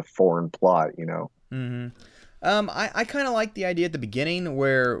it's such a foreign plot. hmm I kind of like the idea at the beginning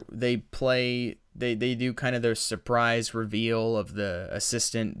where they do kind of their surprise reveal of the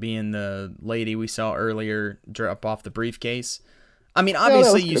assistant being the lady we saw earlier drop off the briefcase. I mean, Yeah, that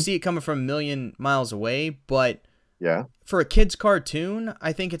obviously was you good. see it coming from a million miles away, but Yeah. for a kids cartoon,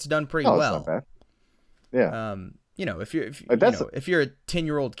 I think it's done pretty Oh, it's not well. bad. Yeah. If if you're a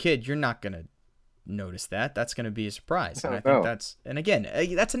 10-year-old kid, you're not going to notice that. That's going to be a surprise. And I think No. and again,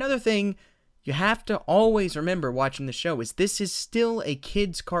 that's another thing you have to always remember watching the show is this is still a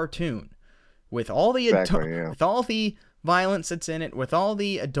kids cartoon with all the Exactly, yeah. with all the violence that's in it, with all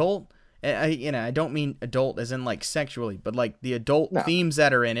the adult, I don't mean adult as in like sexually, but like the adult No. themes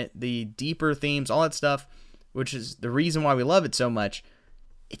that are in it, the deeper themes, all that stuff, which is the reason why we love it so much.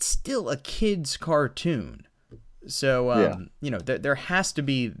 It's still a kids cartoon. So Yeah. there has to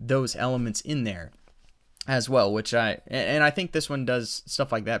be those elements in there as well, which I think this one does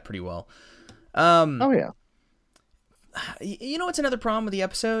stuff like that pretty well. Oh yeah. You know what's another problem with the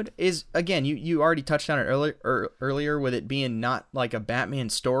episode is, again, you already touched on it earlier with it being not like a Batman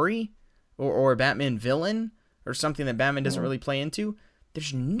story or a Batman villain or something that Batman doesn't Mhm. really play into.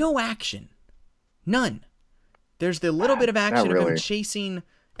 There's no action, none. There's the little bit of Not action of him really. chasing.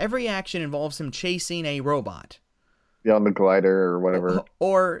 Every action involves him chasing a robot. Yeah, on the glider or whatever.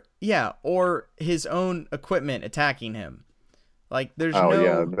 Or yeah, or his own equipment attacking him. Like Oh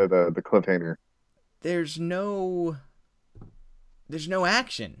yeah, the cliffhanger. there's no there's no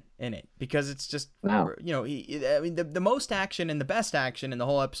action in it because it's just, No. I mean the most action and the best action in the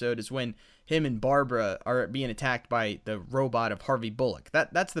whole episode is when him and Barbara are being attacked by the robot of Harvey Bullock.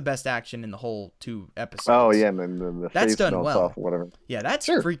 That's the best action in the whole 2 Oh episodes. yeah, and then the That's face done melts off well. or whatever. Yeah, that's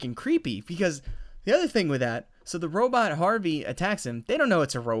Sure. freaking creepy because the other thing with that, so the robot Harvey attacks him. They don't know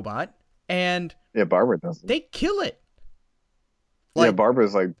it's a robot and Yeah, Barbara doesn't. they kill it. Yeah, Like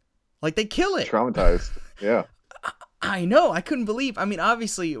Barbara's like like they kill it. traumatized. Yeah. I know. I couldn't believe. I mean,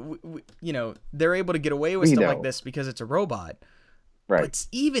 obviously, they're able to get away with We stuff know. like this because it's a robot. Right. But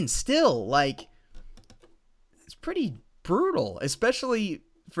even still, like, it's pretty brutal, especially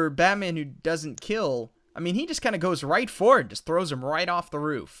for Batman who doesn't kill. I mean, he just kind of goes right for it, just throws him right off the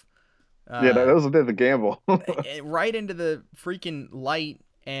roof. Yeah, that was a bit of a gamble. Right into the freaking light,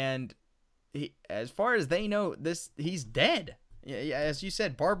 and as far as they know, he's dead. Yeah, as you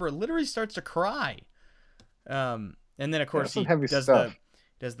said, Barbara literally starts to cry. And then of course some he heavy does stuff.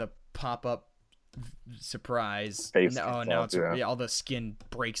 the pop up surprise. Face And, gets now off, it's yeah. all the skin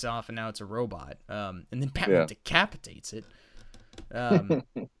breaks off, and now it's a robot. And then Batman Yeah. decapitates it.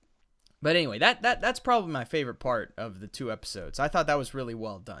 But anyway, that's probably my favorite part of the 2 episodes. I thought that was really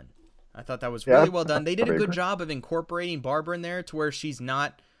well done. I thought that was Yeah, really well done. They did a good favorite. job of incorporating Barbara in there to where she's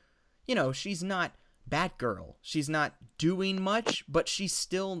not, she's not Batgirl. She's not doing much, but she's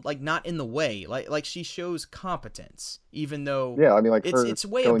still like not in the way. Like she shows competence, even though Yeah, I mean, like it's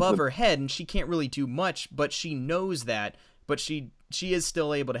way going above to her head, and she can't really do much. But she knows that. But she is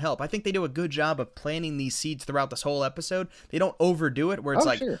still able to help. I think they do a good job of planting these seeds throughout this whole episode. They don't overdo it, where it's Oh,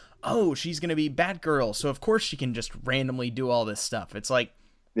 like, sure. oh, she's gonna be Batgirl, so of course she can just randomly do all this stuff. It's like,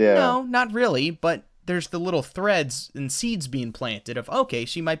 Yeah. no, not really, but there's the little threads and seeds being planted of, okay,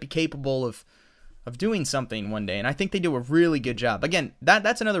 she might be capable of doing something one day. And I think they do a really good job. Again,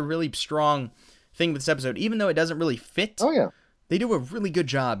 that's another really strong thing with this episode. Even though it doesn't really fit, Oh yeah. they do a really good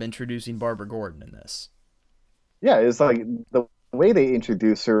job introducing Barbara Gordon in this. Yeah, it's like the way they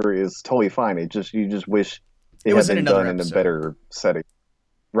introduce her is totally fine. You just wish it was had in been another done in a episode. better setting.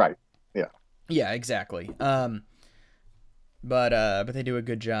 Right. Yeah. Yeah, exactly. But they do a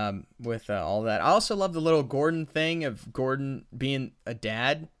good job with all that. I also love the little Gordon thing of Gordon being a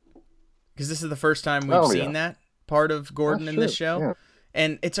dad, because this is the first time we've seen that part of Gordon in this show, Yeah.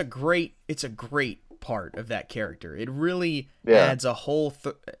 and it's a great part of that character. It really Yeah. adds a whole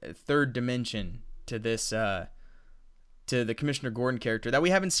third dimension to this to the Commissioner Gordon character that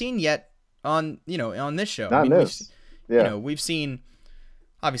we haven't seen yet on this show. Not this. Yeah. We've seen.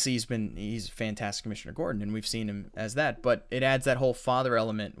 Obviously, he's a fantastic Commissioner Gordon, and we've seen him as that. But it adds that whole father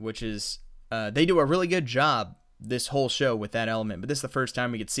element, which is they do a really good job this whole show with that element. But this is the first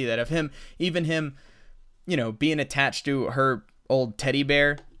time we could see that of him, even him, being attached to her old teddy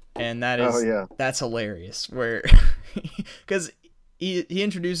bear, and that's hilarious. Where because he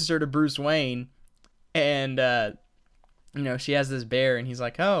introduces her to Bruce Wayne, and she has this bear, and he's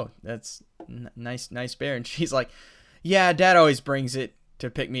like, "Oh, that's nice bear," and she's like, "Yeah, Dad always brings it to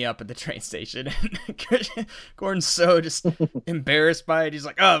pick me up at the train station." And Gordon's so just embarrassed by it. He's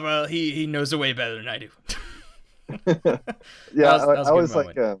like, "Oh well, he knows the way better than I do." Yeah, that was I a good was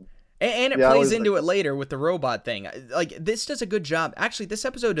like, moment. And it yeah, I plays was into like- it later with the robot thing. Like, this does a good job. Actually, this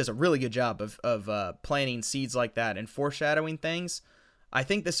episode does a really good job of planting seeds like that and foreshadowing things. I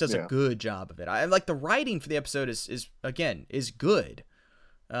think this does a Yeah. good job of it. I like the writing for the episode is good.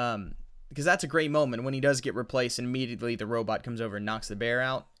 Because that's a great moment when he does get replaced and immediately the robot comes over and knocks the bear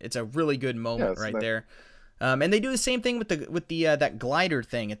out. It's a really good moment it's right nice. there. And they do the same thing with the that glider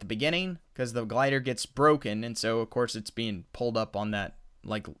thing at the beginning, because the glider gets broken, and so of course it's being pulled up on that,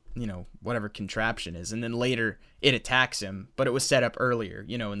 like, whatever contraption is, and then later it attacks him, but it was set up earlier,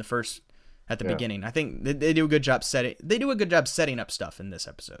 in the first at the beginning. I think they do a good job setting up stuff in this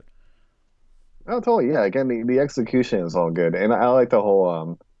episode. Oh, totally. Yeah. Again, the execution is all good, and I like the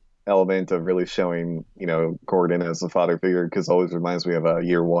whole element of really showing Gordon as a father figure, because it always reminds me of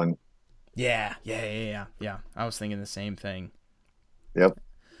Year One. Yeah. I was thinking the same thing. Yep.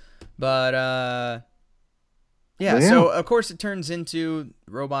 But yeah, Yeah. so of course it turns into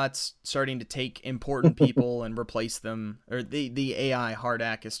robots starting to take important people and replace them, or the AI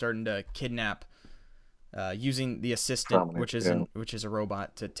Hardak is starting to kidnap, using the assistant, Prominent, which is yeah. which is a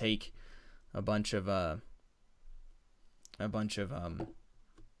robot, to take a bunch of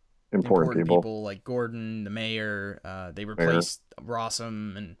important people like Gordon, the mayor. They replaced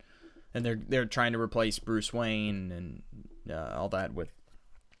Rossum, and they're trying to replace Bruce Wayne and all that with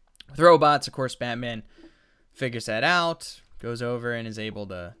robots. Of course, Batman figures that out, goes over and is able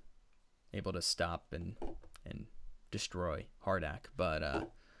to stop and destroy Hardak. But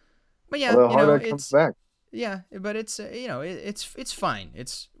yeah, Although Hardak comes back. Yeah, but it's it's fine.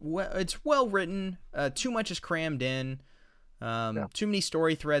 It's well written. Too much is crammed in. Too many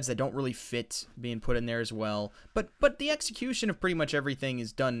story threads that don't really fit being put in there as well. But the execution of pretty much everything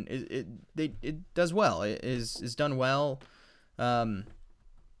is done. It does well. It is done well.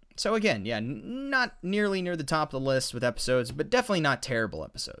 So again, yeah, not nearly near the top of the list with episodes, but definitely not terrible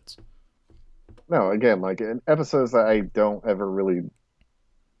episodes. No, again, like episodes that I don't ever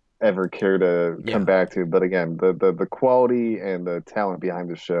care to come back to. But again, the quality and the talent behind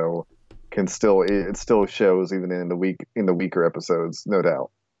the show it still shows even in the weaker episodes, no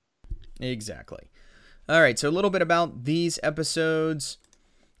doubt. Exactly. All right, so a little bit about these episodes.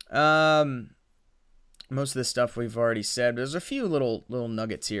 Most of the stuff we've already said. There's a few little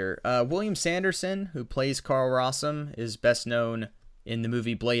nuggets here. William Sanderson, who plays Carl Rossum, is best known in the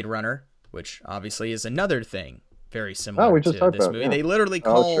movie Blade Runner, which obviously is another thing very similar to this movie. Yeah. They literally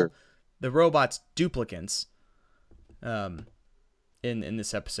call the robots duplicants in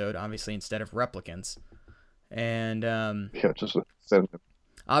this episode, obviously, instead of replicants. And just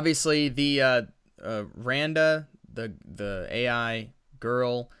obviously the Randa, the AI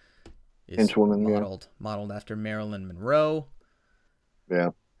girl, is modeled after Marilyn Monroe. Yeah.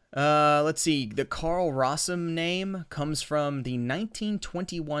 Let's see. The Carl Rossum name comes from the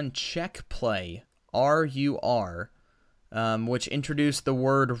 1921 Czech play RUR, which introduced the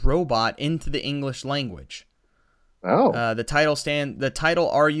word robot into the English language. Oh. The title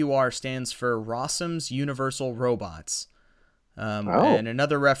RUR stands for Rossum's Universal Robots. And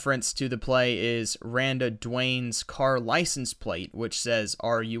another reference to the play is Randa Dwayne's car license plate, which says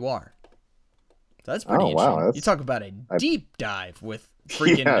RUR. So that's pretty interesting. You talk about a deep dive with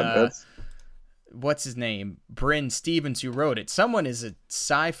freaking what's his name? Bryn Stevens, who wrote it. Someone is a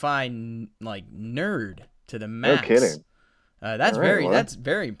sci-fi nerd to the max. No kidding. That's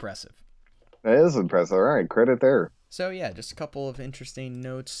very impressive. That is impressive. All right, credit there. So yeah, just a couple of interesting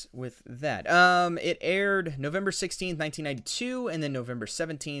notes with that. It aired November 16th, 1992, and then November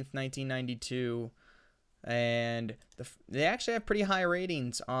 17th, 1992. And they actually have pretty high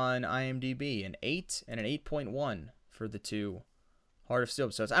ratings on IMDb, an 8 and an 8.1 for the two Heart of Steel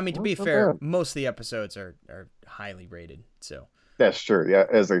episodes. I mean, to be fair, most of the episodes are highly rated. So that's true. Yeah,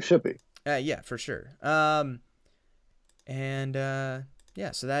 as they should be. Yeah, for sure.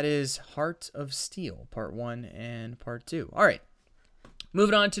 Yeah, so that is Heart of Steel, Part 1 and Part 2. All right,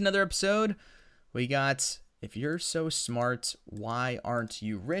 moving on to another episode. We got If You're So Smart, Why Aren't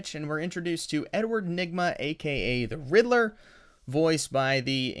You Rich? And we're introduced to Edward Nygma, a.k.a. the Riddler, voiced by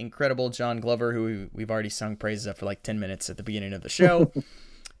the incredible John Glover, who we've already sung praises of for like 10 minutes at the beginning of the show.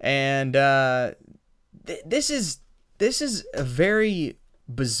 And this is a very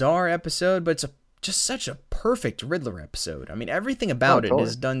bizarre episode, but it's just such a perfect Riddler episode. I mean, everything about it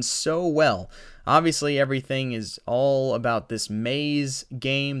is done so well. Obviously, everything is all about this maze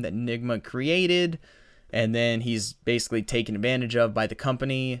game that Nygma created, and then he's basically taken advantage of by the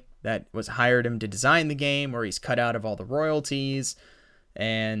company that was hired him to design the game, where he's cut out of all the royalties.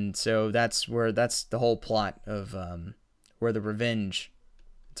 And so that's the whole plot of where the revenge.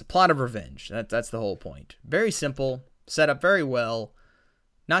 It's a plot of revenge. That's the whole point. Very simple, set up very well,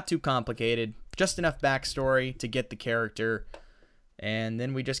 not too complicated, just enough backstory to get the character, and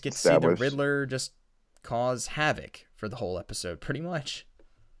then we just get to see the Riddler just cause havoc for the whole episode, pretty much.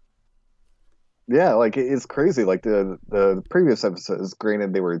 Yeah, like it's crazy. Like the previous episodes,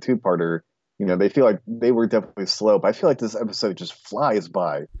 granted they were a two-parter, they feel like they were definitely slow, but I feel like this episode just flies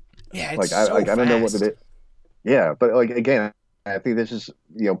by. Yeah, it's I don't know what it is. Yeah, but like again, I think this is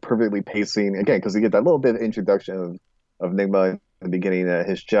perfectly pacing again, because you get that little bit of introduction of Nygma in the beginning of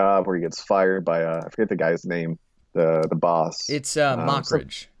his job, where he gets fired by I forget the guy's name, the boss. It's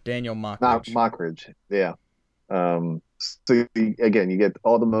Mockridge, Daniel Mockridge. Mockridge, yeah. So again, you get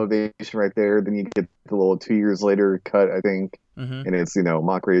all the motivation right there. Then you get the little 2 years later cut, I think, and it's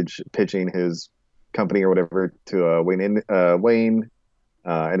Mockridge pitching his company or whatever to Wayne,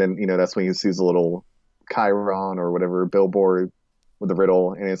 and then that's when he sees a little Chiron or whatever billboard with the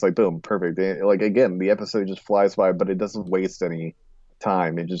riddle, and it's like boom, perfect. And, like again, the episode just flies by, but it doesn't waste any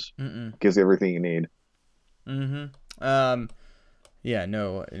time. It just gives you everything you need. Yeah,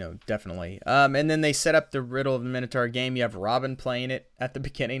 no, definitely. And then they set up the Riddle of the Minotaur game. You have Robin playing it at the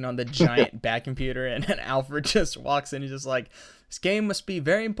beginning on the giant back computer, and then Alfred just walks in and just like, this game must be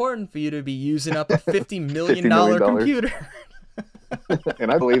very important for you to be using up a $50 million computer.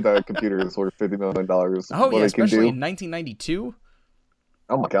 And I believe that computer is worth $50 million. Oh, yeah, especially in 1992.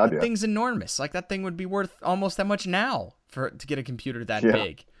 Oh my God, That yeah. thing's enormous. Like that thing would be worth almost that much now to get a computer that Yeah.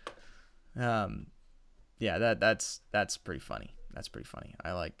 big. Yeah, that's pretty funny. That's pretty funny.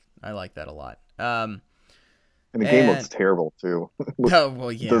 I like that a lot. And the game looks And terrible too. oh well,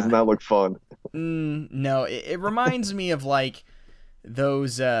 It does yeah. not look fun. No, it reminds me of like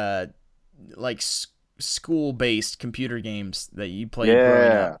those like school-based computer games that you played growing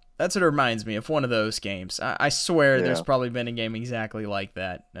up. Yeah. That's what it reminds me of. One of those games. I swear, there's Yeah. probably been a game exactly like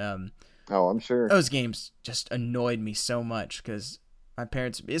that. Oh, I'm sure. Those games just annoyed me so much because my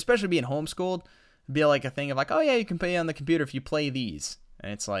parents, especially being homeschooled, it'd be like a thing of like, oh yeah, you can play on the computer if you play these,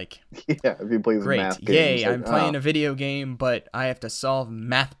 and it's like, Yeah, if he plays great, math yay, games, I'm like, playing a video game, but I have to solve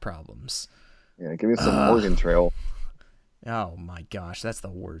math problems. yeah, give me some Oregon Trail. Oh my gosh, that's the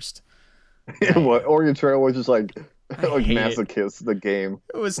worst. What Oregon Trail was just like I hate it. masochist the game.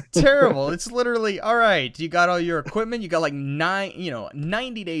 It was terrible. It's literally, all right, you got all your equipment. You got like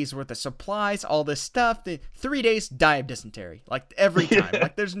 90 days worth of supplies, all this stuff. 3 days, die of dysentery. Like every time. Yeah.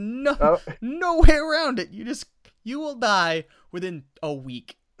 Like there's no way around it. You will die within a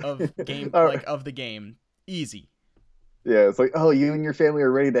week of of the game. Easy. Yeah, it's like, oh, you and your family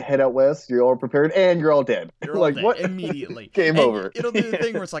are ready to head out west. You're all prepared, and you're all dead. You're all Like dead what? immediately. Game And over. It'll do the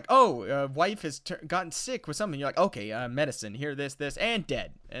thing where it's like, oh, wife has gotten sick with something. You're like, okay, medicine. Here, this, and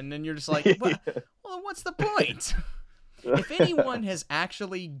dead. And then you're just like, well, what's the point? If anyone has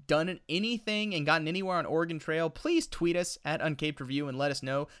actually done anything and gotten anywhere on Oregon Trail, please tweet us at Uncaped Review and let us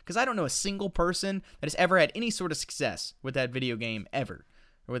know, because I don't know a single person that has ever had any sort of success with that video game ever,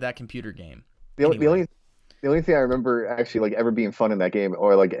 or with that computer game. The only thing I remember actually like ever being fun in that game,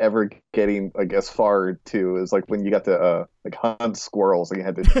 or like ever getting like as far to, is like when you got to like hunt squirrels and you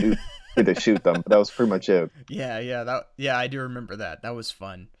had to shoot them. That was pretty much it. Yeah, I do remember that. That was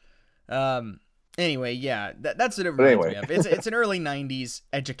fun. Anyway, yeah, that's what it But reminds anyway. me of. It's an early '90s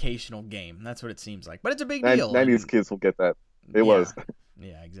educational game. That's what it seems like, but it's a big deal. 90s kids will get that. It yeah, was.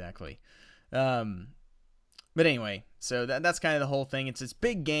 Yeah, exactly. But anyway, so that's kind of the whole thing. It's this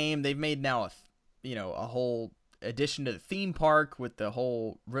big game. They've made now a whole addition to the theme park with the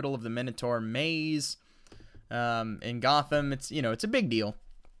whole Riddle of the Minotaur maze in Gotham. It's a big deal.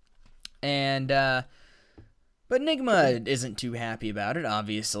 And but Enigma isn't too happy about it,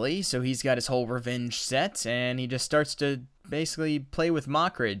 obviously. So he's got his whole revenge set, and he just starts to basically play with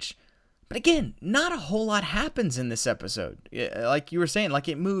Mockridge. But again, not a whole lot happens in this episode. Like you were saying, like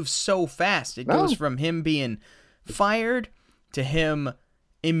it moves so fast. It goes from him being fired to him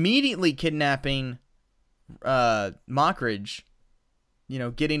immediately kidnapping Mockridge,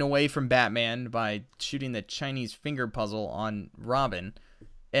 getting away from Batman by shooting the Chinese finger puzzle on Robin,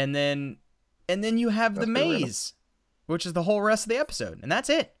 and then you have the maze, which is the whole rest of the episode, and that's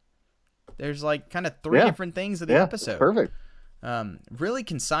it. There's like kind of three different things of the episode. Perfect. Really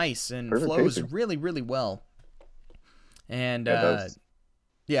concise and Perfect flows pacing. really, really well. And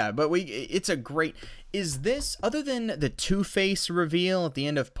Yeah, but it's a great. Is this, other than the Two-Face reveal at the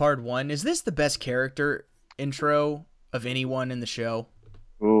end of part 1, is this the best character intro of anyone in the show?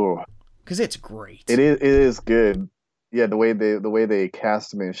 Ooh, Because it's great. it is good. Yeah, the way they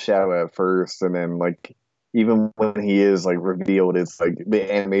cast him in shadow at first, and then like even when he is like revealed, it's like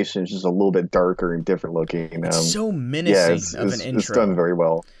the animation is just a little bit darker and different looking. It's so menacing of an intro. It's done very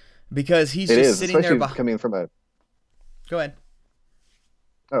well. Because he's It just is, sitting there especially coming from a. Go ahead.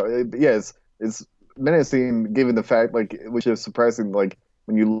 It's menacing given the fact, like, which is surprising, like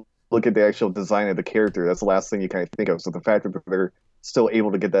when you look at the actual design of the character, that's the last thing you kind of think of. So the fact that they're still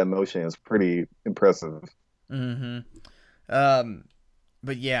able to get that emotion is pretty impressive. Mm-hmm.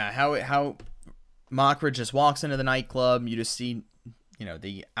 But yeah, how Mockridge just walks into the nightclub, you just see,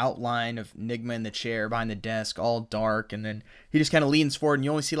 the outline of Enigma in the chair behind the desk, all dark, and then he just kind of leans forward, and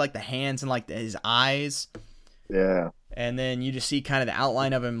you only see like the hands and like his eyes. Yeah. And then you just see kind of the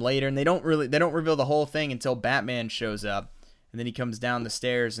outline of him later, and they don't reveal the whole thing until Batman shows up, and then he comes down the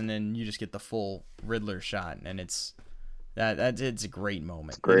stairs, and then you just get the full Riddler shot, and it's a great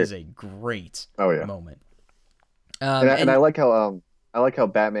moment. It is a great moment. And I like how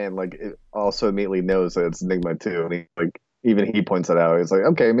Batman like it also immediately knows that it's Enigma too, and even he points it out. He's like,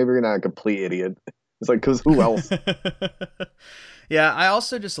 okay, maybe you're not a complete idiot. It's like, because who else? Yeah, I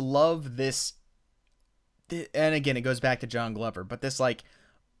also just love this. And again, it goes back to John Glover, but this like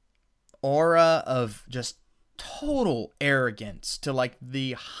aura of just total arrogance to like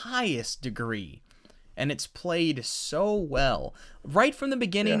the highest degree. And it's played so well right from the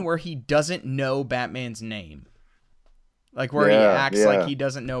beginning, where he doesn't know Batman's name. Like where he acts like he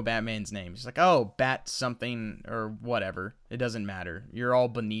doesn't know Batman's name. He's like, oh, Bat something or whatever. It doesn't matter. You're all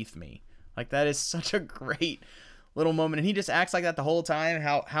beneath me. Like that is such a great little moment, and he just acts like that the whole time.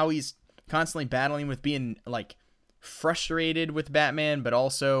 How he's constantly battling with being like frustrated with Batman, but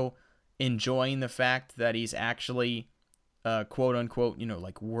also enjoying the fact that he's actually quote unquote, you know,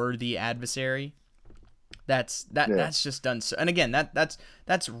 like worthy adversary. That's just done so. And again,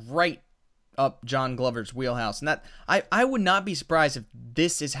 that's right up John Glover's wheelhouse. And that I would not be surprised if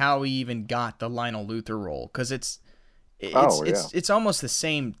this is how he even got the Lionel Luthor role, because it's almost the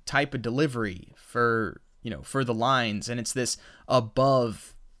same type of delivery for, you know, for the lines, and it's this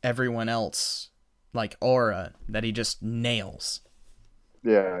above everyone else like aura that he just nails.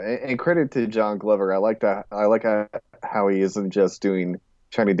 Yeah, and credit to John Glover. I like that. I like how he isn't just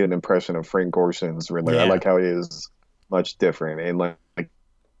trying to do an impression of Frank Gorshin's Riddler. Yeah. I like how he is much different, and like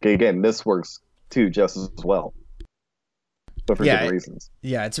again, this works too just as well, but for different reasons.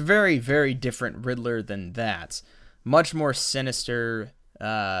 Yeah, it's a very, very different Riddler than that. Much more sinister.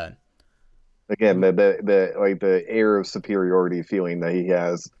 Again, the air of superiority feeling that he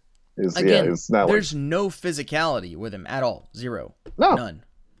has is it's not. There's no physicality with him at all. Zero. No.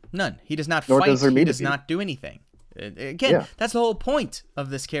 None. He does not Nor fight. does there He need does to be. not do anything. Again, that's the whole point of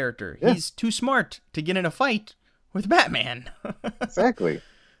this character. Yeah. He's too smart to get in a fight with Batman. Exactly.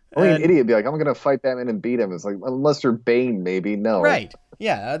 Only an idiot would be like, I'm going to fight Batman and beat him. It's like, unless you're Bane, maybe. No. Right.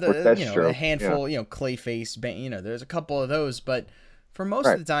 Yeah. A handful, Yeah. Clayface, Bane, there's a couple of those, but for most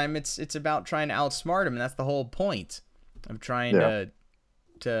of the time, it's about trying to outsmart him, and that's the whole point of trying to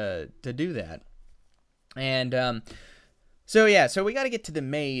do that. And so we got to get to the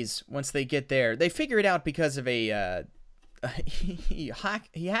maze. Once they get there, they figure it out because of he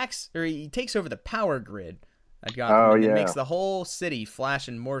hacks, or he takes over the power grid at Gotham, and makes the whole city flash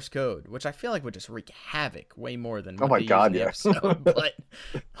in Morse code, which I feel like would just wreak havoc way more than what they use in the episode. But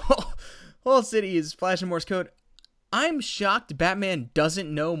whole city is flashing Morse code. I'm shocked Batman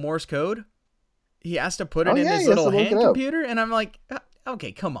doesn't know Morse code. He has to put it in his little hand computer, and I'm like,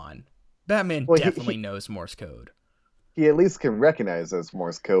 okay, come on. Batman definitely knows Morse code. He at least can recognize as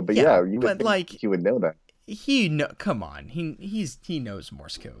Morse code, but you would think he would know that. Come on, he knows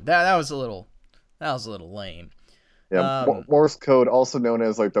Morse code. That was a little lame. Yeah, Morse code, also known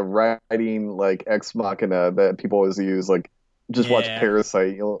as like the writing like ex machina that people always use. Like, just watch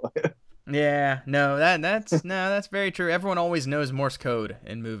Parasite. That's very true. Everyone always knows Morse code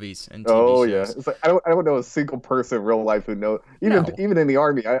in movies and TV shows. It's like, I don't know a single person in real life who knows. Even in the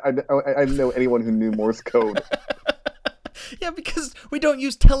army, I didn't know anyone who knew Morse code. Yeah, because we don't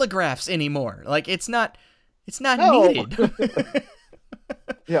use telegraphs anymore. Like, it's not needed.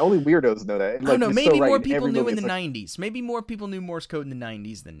 Yeah, only weirdos know that. I don't know. Maybe more people knew in the 90s. Maybe more people knew Morse code in the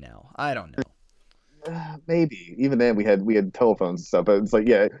 90s than now. I don't know. Maybe. Even then, we had telephones and stuff. But it's like,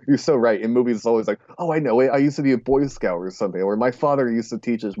 yeah, you're so right. In movies, it's always like, oh, I know it. I used to be a Boy Scout or something. Or my father used to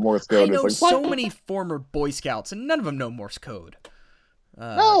teach us Morse code. I know it's like, so many former Boy Scouts, and none of them know Morse code.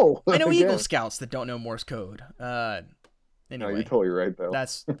 No! I know Eagle Scouts that don't know Morse code. Anyway, no, you're totally right, though.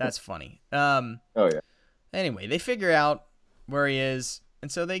 That's funny. Oh, yeah. Anyway, they figure out where he is, and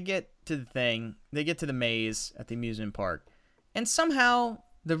so they get to the thing. They get to the maze at the amusement park, and somehow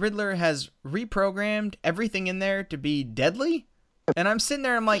the Riddler has reprogrammed everything in there to be deadly. And I'm sitting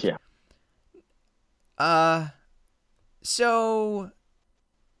there, I'm like, so,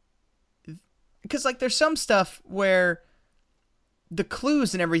 because like there's some stuff where the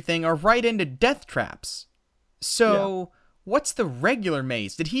clues and everything are right into death traps. So what's the regular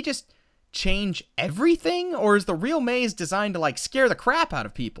maze? Did he just change everything, or is the real maze designed to like scare the crap out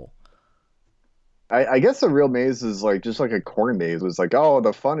of people? I guess the real maze is like just like a corn maze. It was like, oh,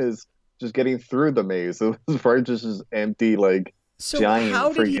 the fun is just getting through the maze. It was probably just empty, like giant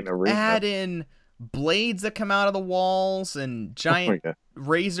how did he arena. Add in blades that come out of the walls and giant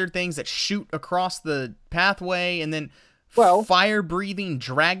razor things that shoot across the pathway, and then fire-breathing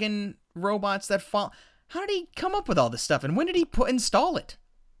dragon robots that fall? How did he come up with all this stuff, and when did he install it?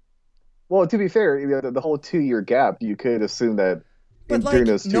 Well, to be fair, the whole 2-year gap, you could assume that. But like,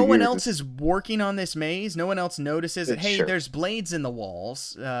 no one else is working on this maze. No one else notices that, hey, there's blades in the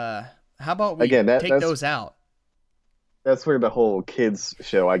walls. How about we take those out? That's where the whole kids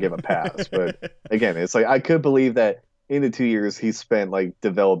show, I give a pass. But again, it's like, I could believe that in the 2 years he spent like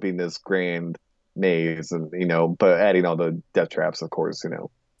developing this grand maze, and but adding all the death traps, of course,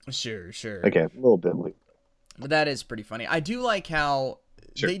 Sure. Again, a little bit late. But that is pretty funny. I do like how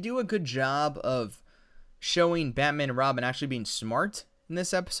they do a good job of showing Batman and Robin actually being smart in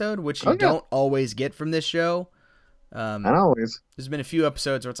this episode, which you don't always get from this show. Not always. There's been a few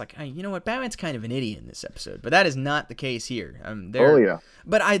episodes where it's like, hey, you know what, Batman's kind of an idiot in this episode, but that is not the case here.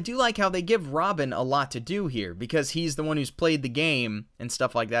 But I do like how they give Robin a lot to do here, because he's the one who's played the game and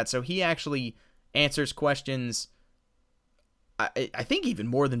stuff like that, so he actually answers questions I think even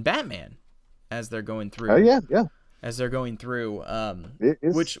more than Batman as they're going Oh through yeah, yeah. as they're going through, It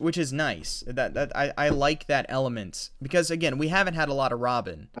is. which is nice. That I like that element because again we haven't had a lot of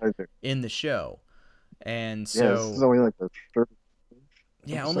Robin in the show, and Yeah, this is so only like the third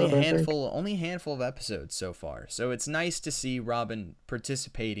yeah, episode, I think. only a handful of episodes so far. So it's nice to see Robin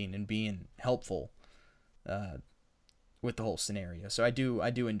participating and being helpful uh, with the whole scenario. So I do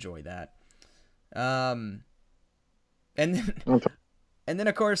enjoy that. Um, and then Okay. and then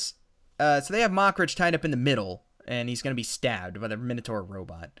of course, so they have Mockridge tied up in the middle, and he's gonna be stabbed by the Minotaur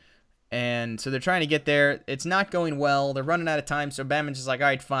robot. And so they're trying to get there. It's not going well. They're running out of time. So Batman's just like, all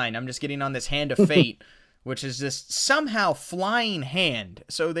right, fine. I'm just getting on this hand of fate, which is this somehow flying hand.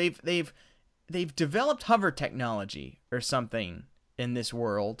 So they've developed hover technology or something in this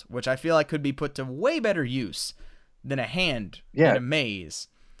world, which I feel like could be put to way better use than a hand in Yeah, a maze.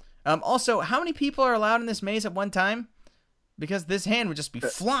 Also, how many people are allowed in this maze at one time? Because this hand would just be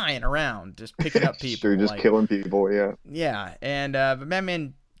flying around, just picking up people. sure, just like, killing people. Yeah, yeah, and but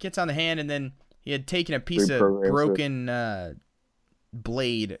Batman gets on the hand, and then he had taken a piece of reprograms it. broken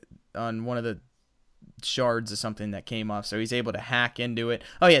blade on one of the shards or something that came off, so he's able to hack into it.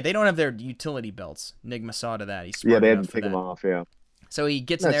 Oh yeah, they don't have their utility belts. Nigma saw to that. He's Yeah, smart they had enough to for take them that. off. Yeah, So he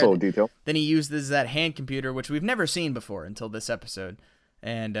gets in nice there. little detail. Then he uses that hand computer, which we've never seen before until this episode,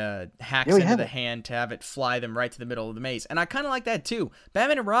 and hacks Yeah, we into the haven't. hand to have it fly them right to the middle of the maze. And I kind of like that too.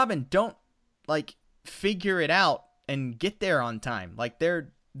 Batman and Robin don't like figure it out and get there on time. Like they're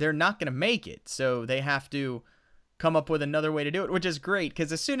not gonna make it, so they have to come up with another way to do it, which is great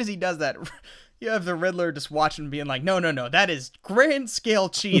because as soon as he does that, you have the Riddler just watching, being like, "No, no, no, that is grand scale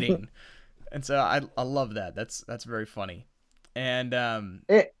cheating," and so I love that. That's very funny, and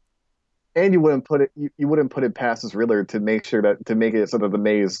And you wouldn't put it you wouldn't put it past his Riddler to make sure that to make it so that the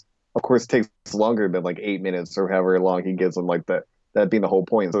maze, of course, takes longer than like 8 minutes or however long he gives him, like that being the whole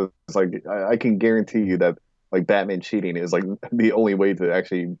point. So it's like I can guarantee you that like Batman cheating is like the only way to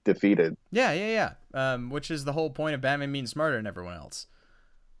actually defeat it. yeah. Which is the whole point of Batman being smarter than everyone else.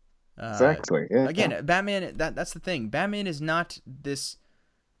 Exactly. Yeah. Again, Batman. That's the thing. Batman is not this.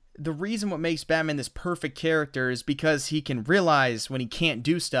 The reason what makes Batman this perfect character is because he can realize when he can't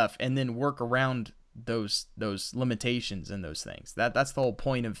do stuff and then work around those limitations and those things. That's the whole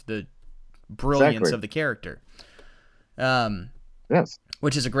point of the brilliance Exactly. of the character. Yes.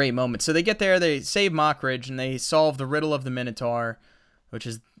 Which is a great moment. So they get there, they save Mockridge, and they solve the riddle of the Minotaur, which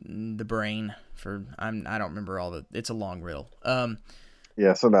is the brain. I don't remember all the. It's a long riddle.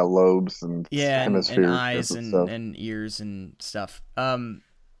 Yeah. So that lobes and Yeah, and hemispheres eyes and stuff. and ears and stuff.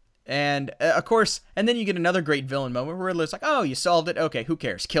 And of course, and then you get another great villain moment where Riddler's like, "Oh, you solved it. Okay, who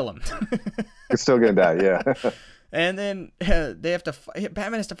cares? Kill him." You're still gonna die. Yeah. And then they have to.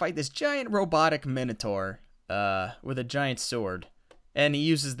 Batman has to fight this giant robotic Minotaur, with a giant sword, and he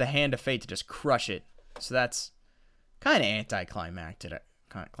uses the Hand of Fate to just crush it. So that's kind of anticlimactic,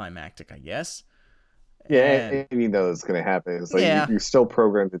 I guess. Yeah, And, and you know it's gonna happen. It's like Yeah. you're still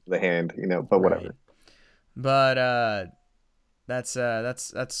programmed into the hand, but whatever. right. But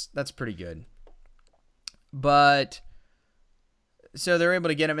that's pretty good. But so they're able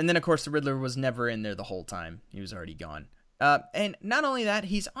to get him, and then of course the Riddler was never in there the whole time. He was already gone. And not only that,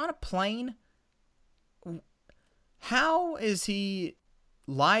 he's on a plane. How is he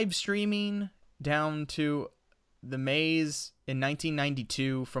live streaming down to the maze in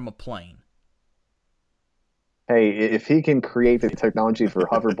 1992 from a plane? Hey, if he can create the technology for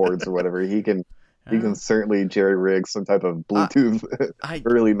hoverboards or whatever, he can certainly jerry rig some type of Bluetooth I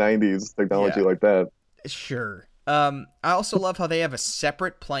early '90s technology Yeah. like that. Sure. I also love how they have a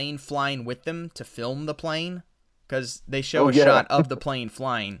separate plane flying with them to film the plane, because they show Oh, a yeah. shot of the plane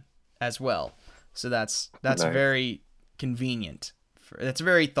flying as well. So that's Nice. very convenient. That's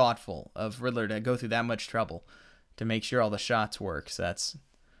very thoughtful of Riddler to go through that much trouble to make sure all the shots work. So that's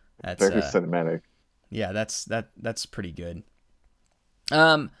Very cinematic. yeah, that's pretty good.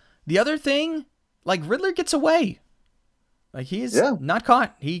 The other thing, like Riddler gets away. Like he is Yeah. not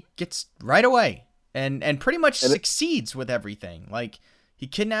caught. He gets right away and pretty much And succeeds with everything. Like he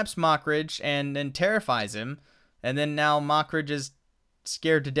kidnaps Mockridge and then terrifies him, and then now Mockridge is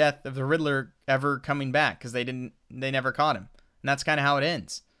scared to death of the Riddler ever coming back because they never caught him. And that's kind of how it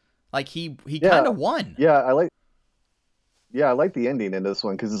ends. Like he Yeah. kind of won. Yeah, I like the ending in this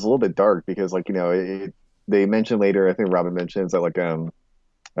one because it's a little bit dark because they mention later, I think Robin mentions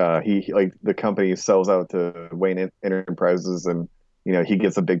that he like the company sells out to Wayne Enterprises, and he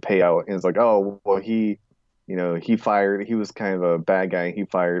gets a big payout, and it's like, oh well, he was kind of a bad guy, he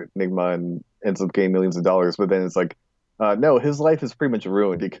fired Nigma and ends up getting millions of dollars, but then it's like no, his life is pretty much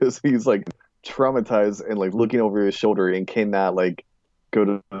ruined because he's like traumatized and like looking over his shoulder and cannot like go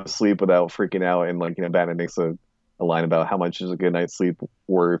to sleep without freaking out. And like, Batman makes a line about how much is a good night's sleep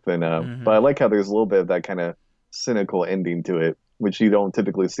worth. And but Hmm. I like how there's a little bit of that kind of cynical ending to it, which you don't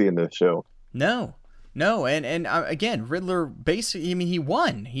typically see in this show. No, no, and again, Riddler basically, I mean, he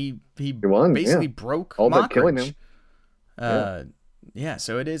won. He He won, yeah, basically broke all but killing Mockridge. him. Yeah, Uh, yeah,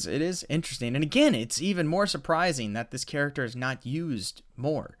 so it is interesting, and again, it's even more surprising that this character is not used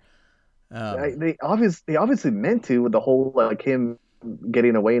more. Um, they obviously meant to with the whole like him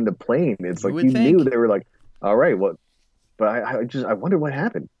getting away in the plane. It's you like would you knew think, they were like, all right, what? But I wonder what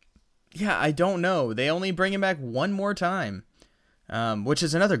happened. yeah, I don't know. They only bring him back one more time, which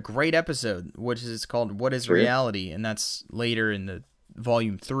is another great episode, which is called "What Is Sure. Reality," and that's later in the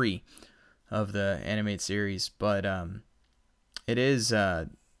volume 3 of the animated series. But it is,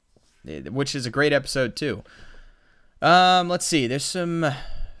 which is a great episode too. Let's see. There's some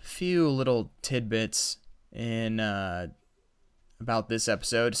few little tidbits in about this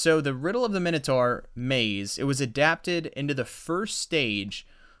episode. So the Riddle of the Minotaur maze, it was adapted into the first stage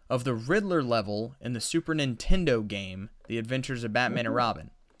of the Riddler level in the Super Nintendo game, The Adventures of Batman and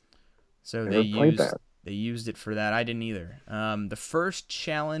Robin. So they Never played used that. they used it for that. I didn't either. The first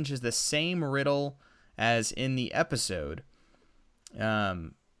challenge is the same riddle as in the episode,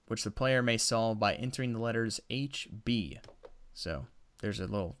 which the player may solve by entering the letters HB. So there's a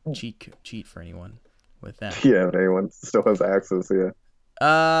little cheat for anyone with that. Yeah, if anyone still has access,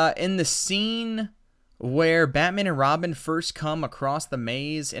 yeah. In the scene where Batman and Robin first come across the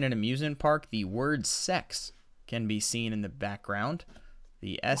maze in an amusement park, the word sex can be seen in the background.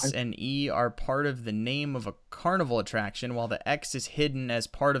 The S and E are part of the name of a carnival attraction, while the X is hidden as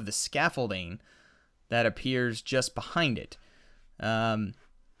part of the scaffolding that appears just behind it.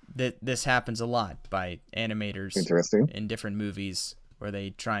 This happens a lot by animators Interesting. in different movies where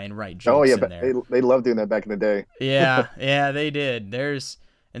they try and write Oh jokes yeah, in but they there. they loved doing that back in the day. Yeah, they did.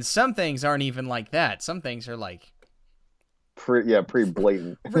 And some things aren't even like that. Some things are like Pretty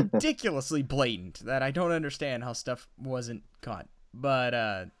blatant. ridiculously blatant that I don't understand how stuff wasn't caught.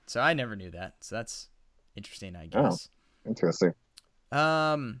 But so I never knew that. So that's interesting, I Oh, guess. interesting.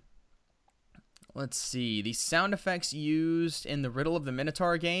 Um let's see. The sound effects used in the Riddle of the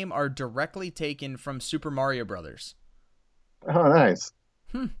Minotaur game are directly taken from Super Mario Brothers. Oh, nice.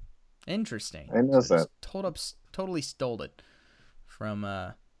 Interesting. I So noticed that. just totally stole it from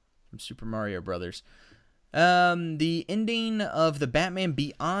Super Mario Brothers. The ending of the Batman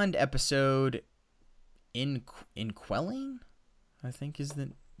Beyond episode, in quelling, I think is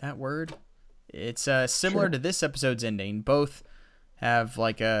that word. It's similar Sure. to this episode's ending. Both have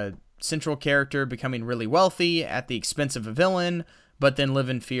like a central character becoming really wealthy at the expense of a villain, but then live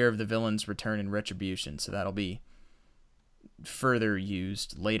in fear of the villain's return and retribution. So that'll be further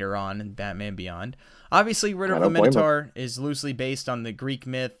used later on in Batman Beyond. Obviously, Riddle I of the don't blame them. Minotaur is loosely based on the Greek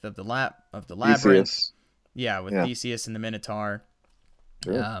myth of the labyrinth. Theseus. Yeah, with Yeah. Theseus and the Minotaur,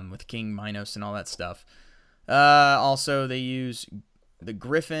 Sure. with King Minos and all that stuff. Also, they use the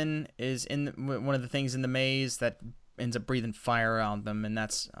Griffin is in one of the things in the maze that ends up breathing fire around them, and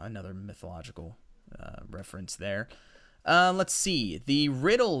that's another mythological reference there. Let's see. The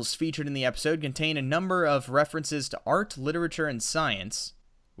riddles featured in the episode contain a number of references to art, literature, and science,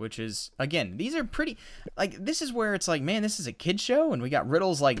 which is, again, these are pretty, like, this is where it's like, man, this is a kid show, and we got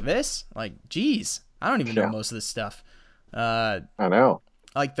riddles like this? Like, geez, I don't even know Yeah. most of this stuff. I know.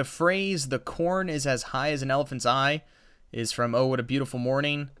 Like, the phrase, the corn is as high as an elephant's eye, is from Oh, What a Beautiful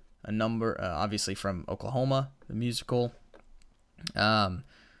Morning, a number, obviously from Oklahoma, the musical. And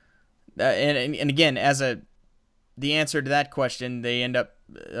again, the answer to that question, they end up,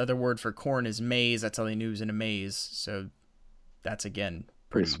 the other word for corn is maze. That's how they knew it was in a maze. So that's, again,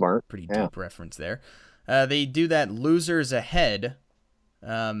 Pretty smart. pretty Yeah. deep reference there. They do that losers ahead,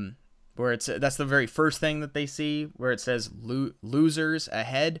 where that's the very first thing that they see, where it says losers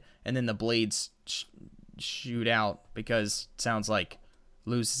ahead, and then the blades shoot out because it sounds like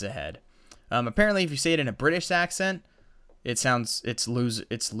loses ahead. Apparently, if you say it in a British accent, it's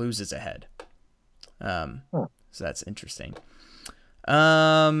loses ahead. So that's interesting.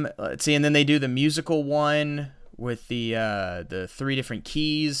 Let's see, and then they do the musical one with the three different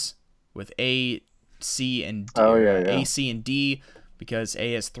keys with A, C, and D, Oh yeah, A, yeah. C, and D, because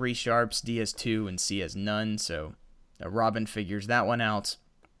A has 3 sharps, D has 2, and C has none. So Robin figures that one out.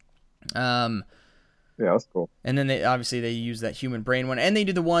 Yeah, that's cool. And then they use that human brain one, and they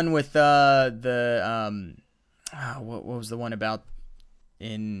do the one with what was the one about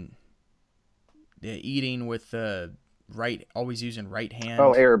in eating with the right, always using right hand.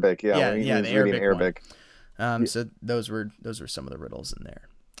 Oh, Arabic. Yeah, Yeah, when he yeah, was the reading Arabic one. Arabic. So those were some of the riddles in there.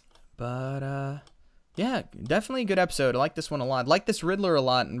 But yeah, definitely a good episode. I like this one a lot. I like this Riddler a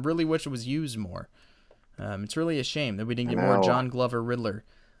lot, and really wish it was used more. It's really a shame that we didn't get more John Glover Riddler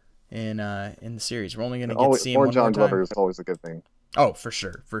in the series. We're only going to get to see him more one John more time. Glover is always a good thing. Oh, for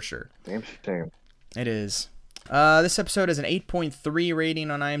sure, for sure. Damn shame. It is. This episode is an 8.3 rating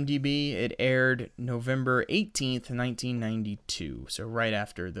on IMDb. It aired November 18th, 1992. So right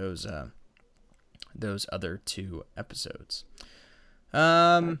after those other two episodes.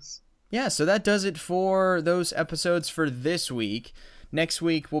 Nice. Yeah, so that does it for those episodes for this week. Next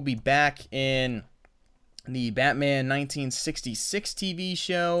week, we'll be back in the Batman 1966 TV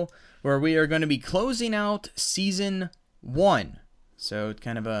show, where we are going to be closing out season 1. So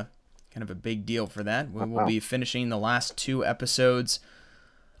kind of a big deal for that. We will be finishing the last 2 episodes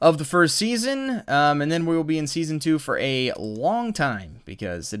of the first season, and then we will be in season 2 for a long time,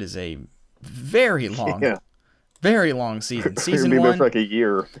 because it is a very long, very long season. Season 1 for like a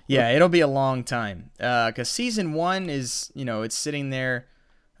year. Yeah, it'll be a long time. Because season 1 is, it's sitting there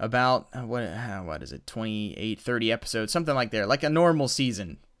about what is it, 28, 30 episodes, something like there, like a normal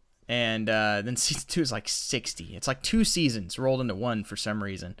season. And then season 2 is like 60. It's like 2 seasons rolled into one for some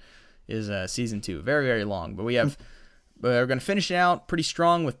reason. Is season 2 very, very long? But we're gonna finish it out pretty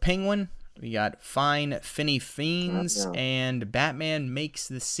strong with Penguin. We got Fine Finny Fiends and Batman Makes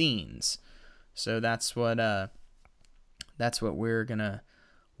the Scenes. So that's what we're gonna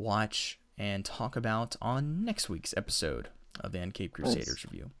watch and talk about on next week's episode of the Uncaped Crusaders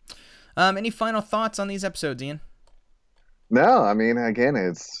review. Any final thoughts on these episodes, Ian? No, I mean, again,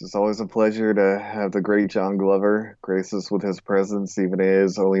 it's always a pleasure to have the great John Glover grace us with his presence, even if it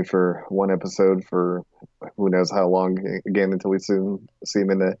is only for one episode for who knows how long, again, until we soon see him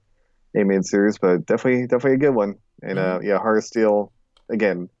in the animated series, but definitely a good one. And Heart of Steel,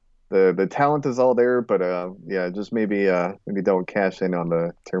 again, the talent is all there, but just maybe don't cash in on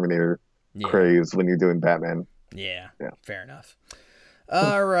the Terminator craze when you're doing Batman. Yeah, fair enough.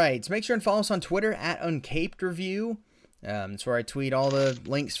 All right, so make sure and follow us on Twitter at Uncaped Review. It's where I tweet all the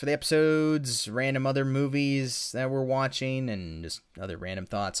links for the episodes, random other movies that we're watching, and just other random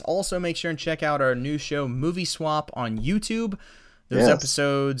thoughts. Also, make sure and check out our new show, Movie Swap, on YouTube. Those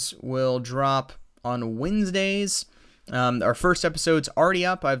episodes will drop on Wednesdays. Our first episode's already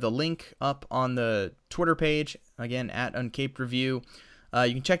up. I have the link up on the Twitter page, again, at Uncaped Review.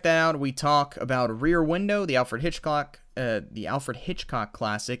 You can check that out. We talk about Rear Window, the Alfred Hitchcock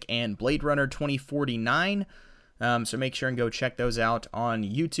classic, and Blade Runner 2049. So make sure and go check those out on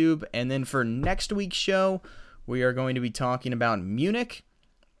YouTube. And then for next week's show, we are going to be talking about Munich,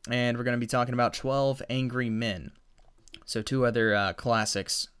 and we're going to be talking about 12 Angry Men. So 2 other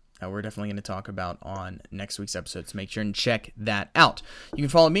classics we're definitely going to talk about on next week's episode. So make sure and check that out. You can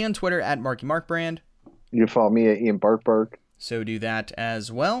follow me on Twitter at MarkyMarkBrand. You can follow me at Ian Bark. So do that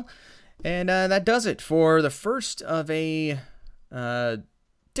as well. And that does it for the first of a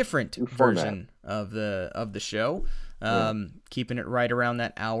different version of the show, keeping it right around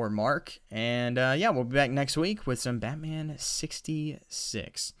that hour mark. And we'll be back next week with some Batman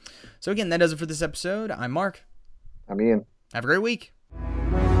 66. So again, that does it for this episode. I'm Mark. I'm Ian. Have a great week.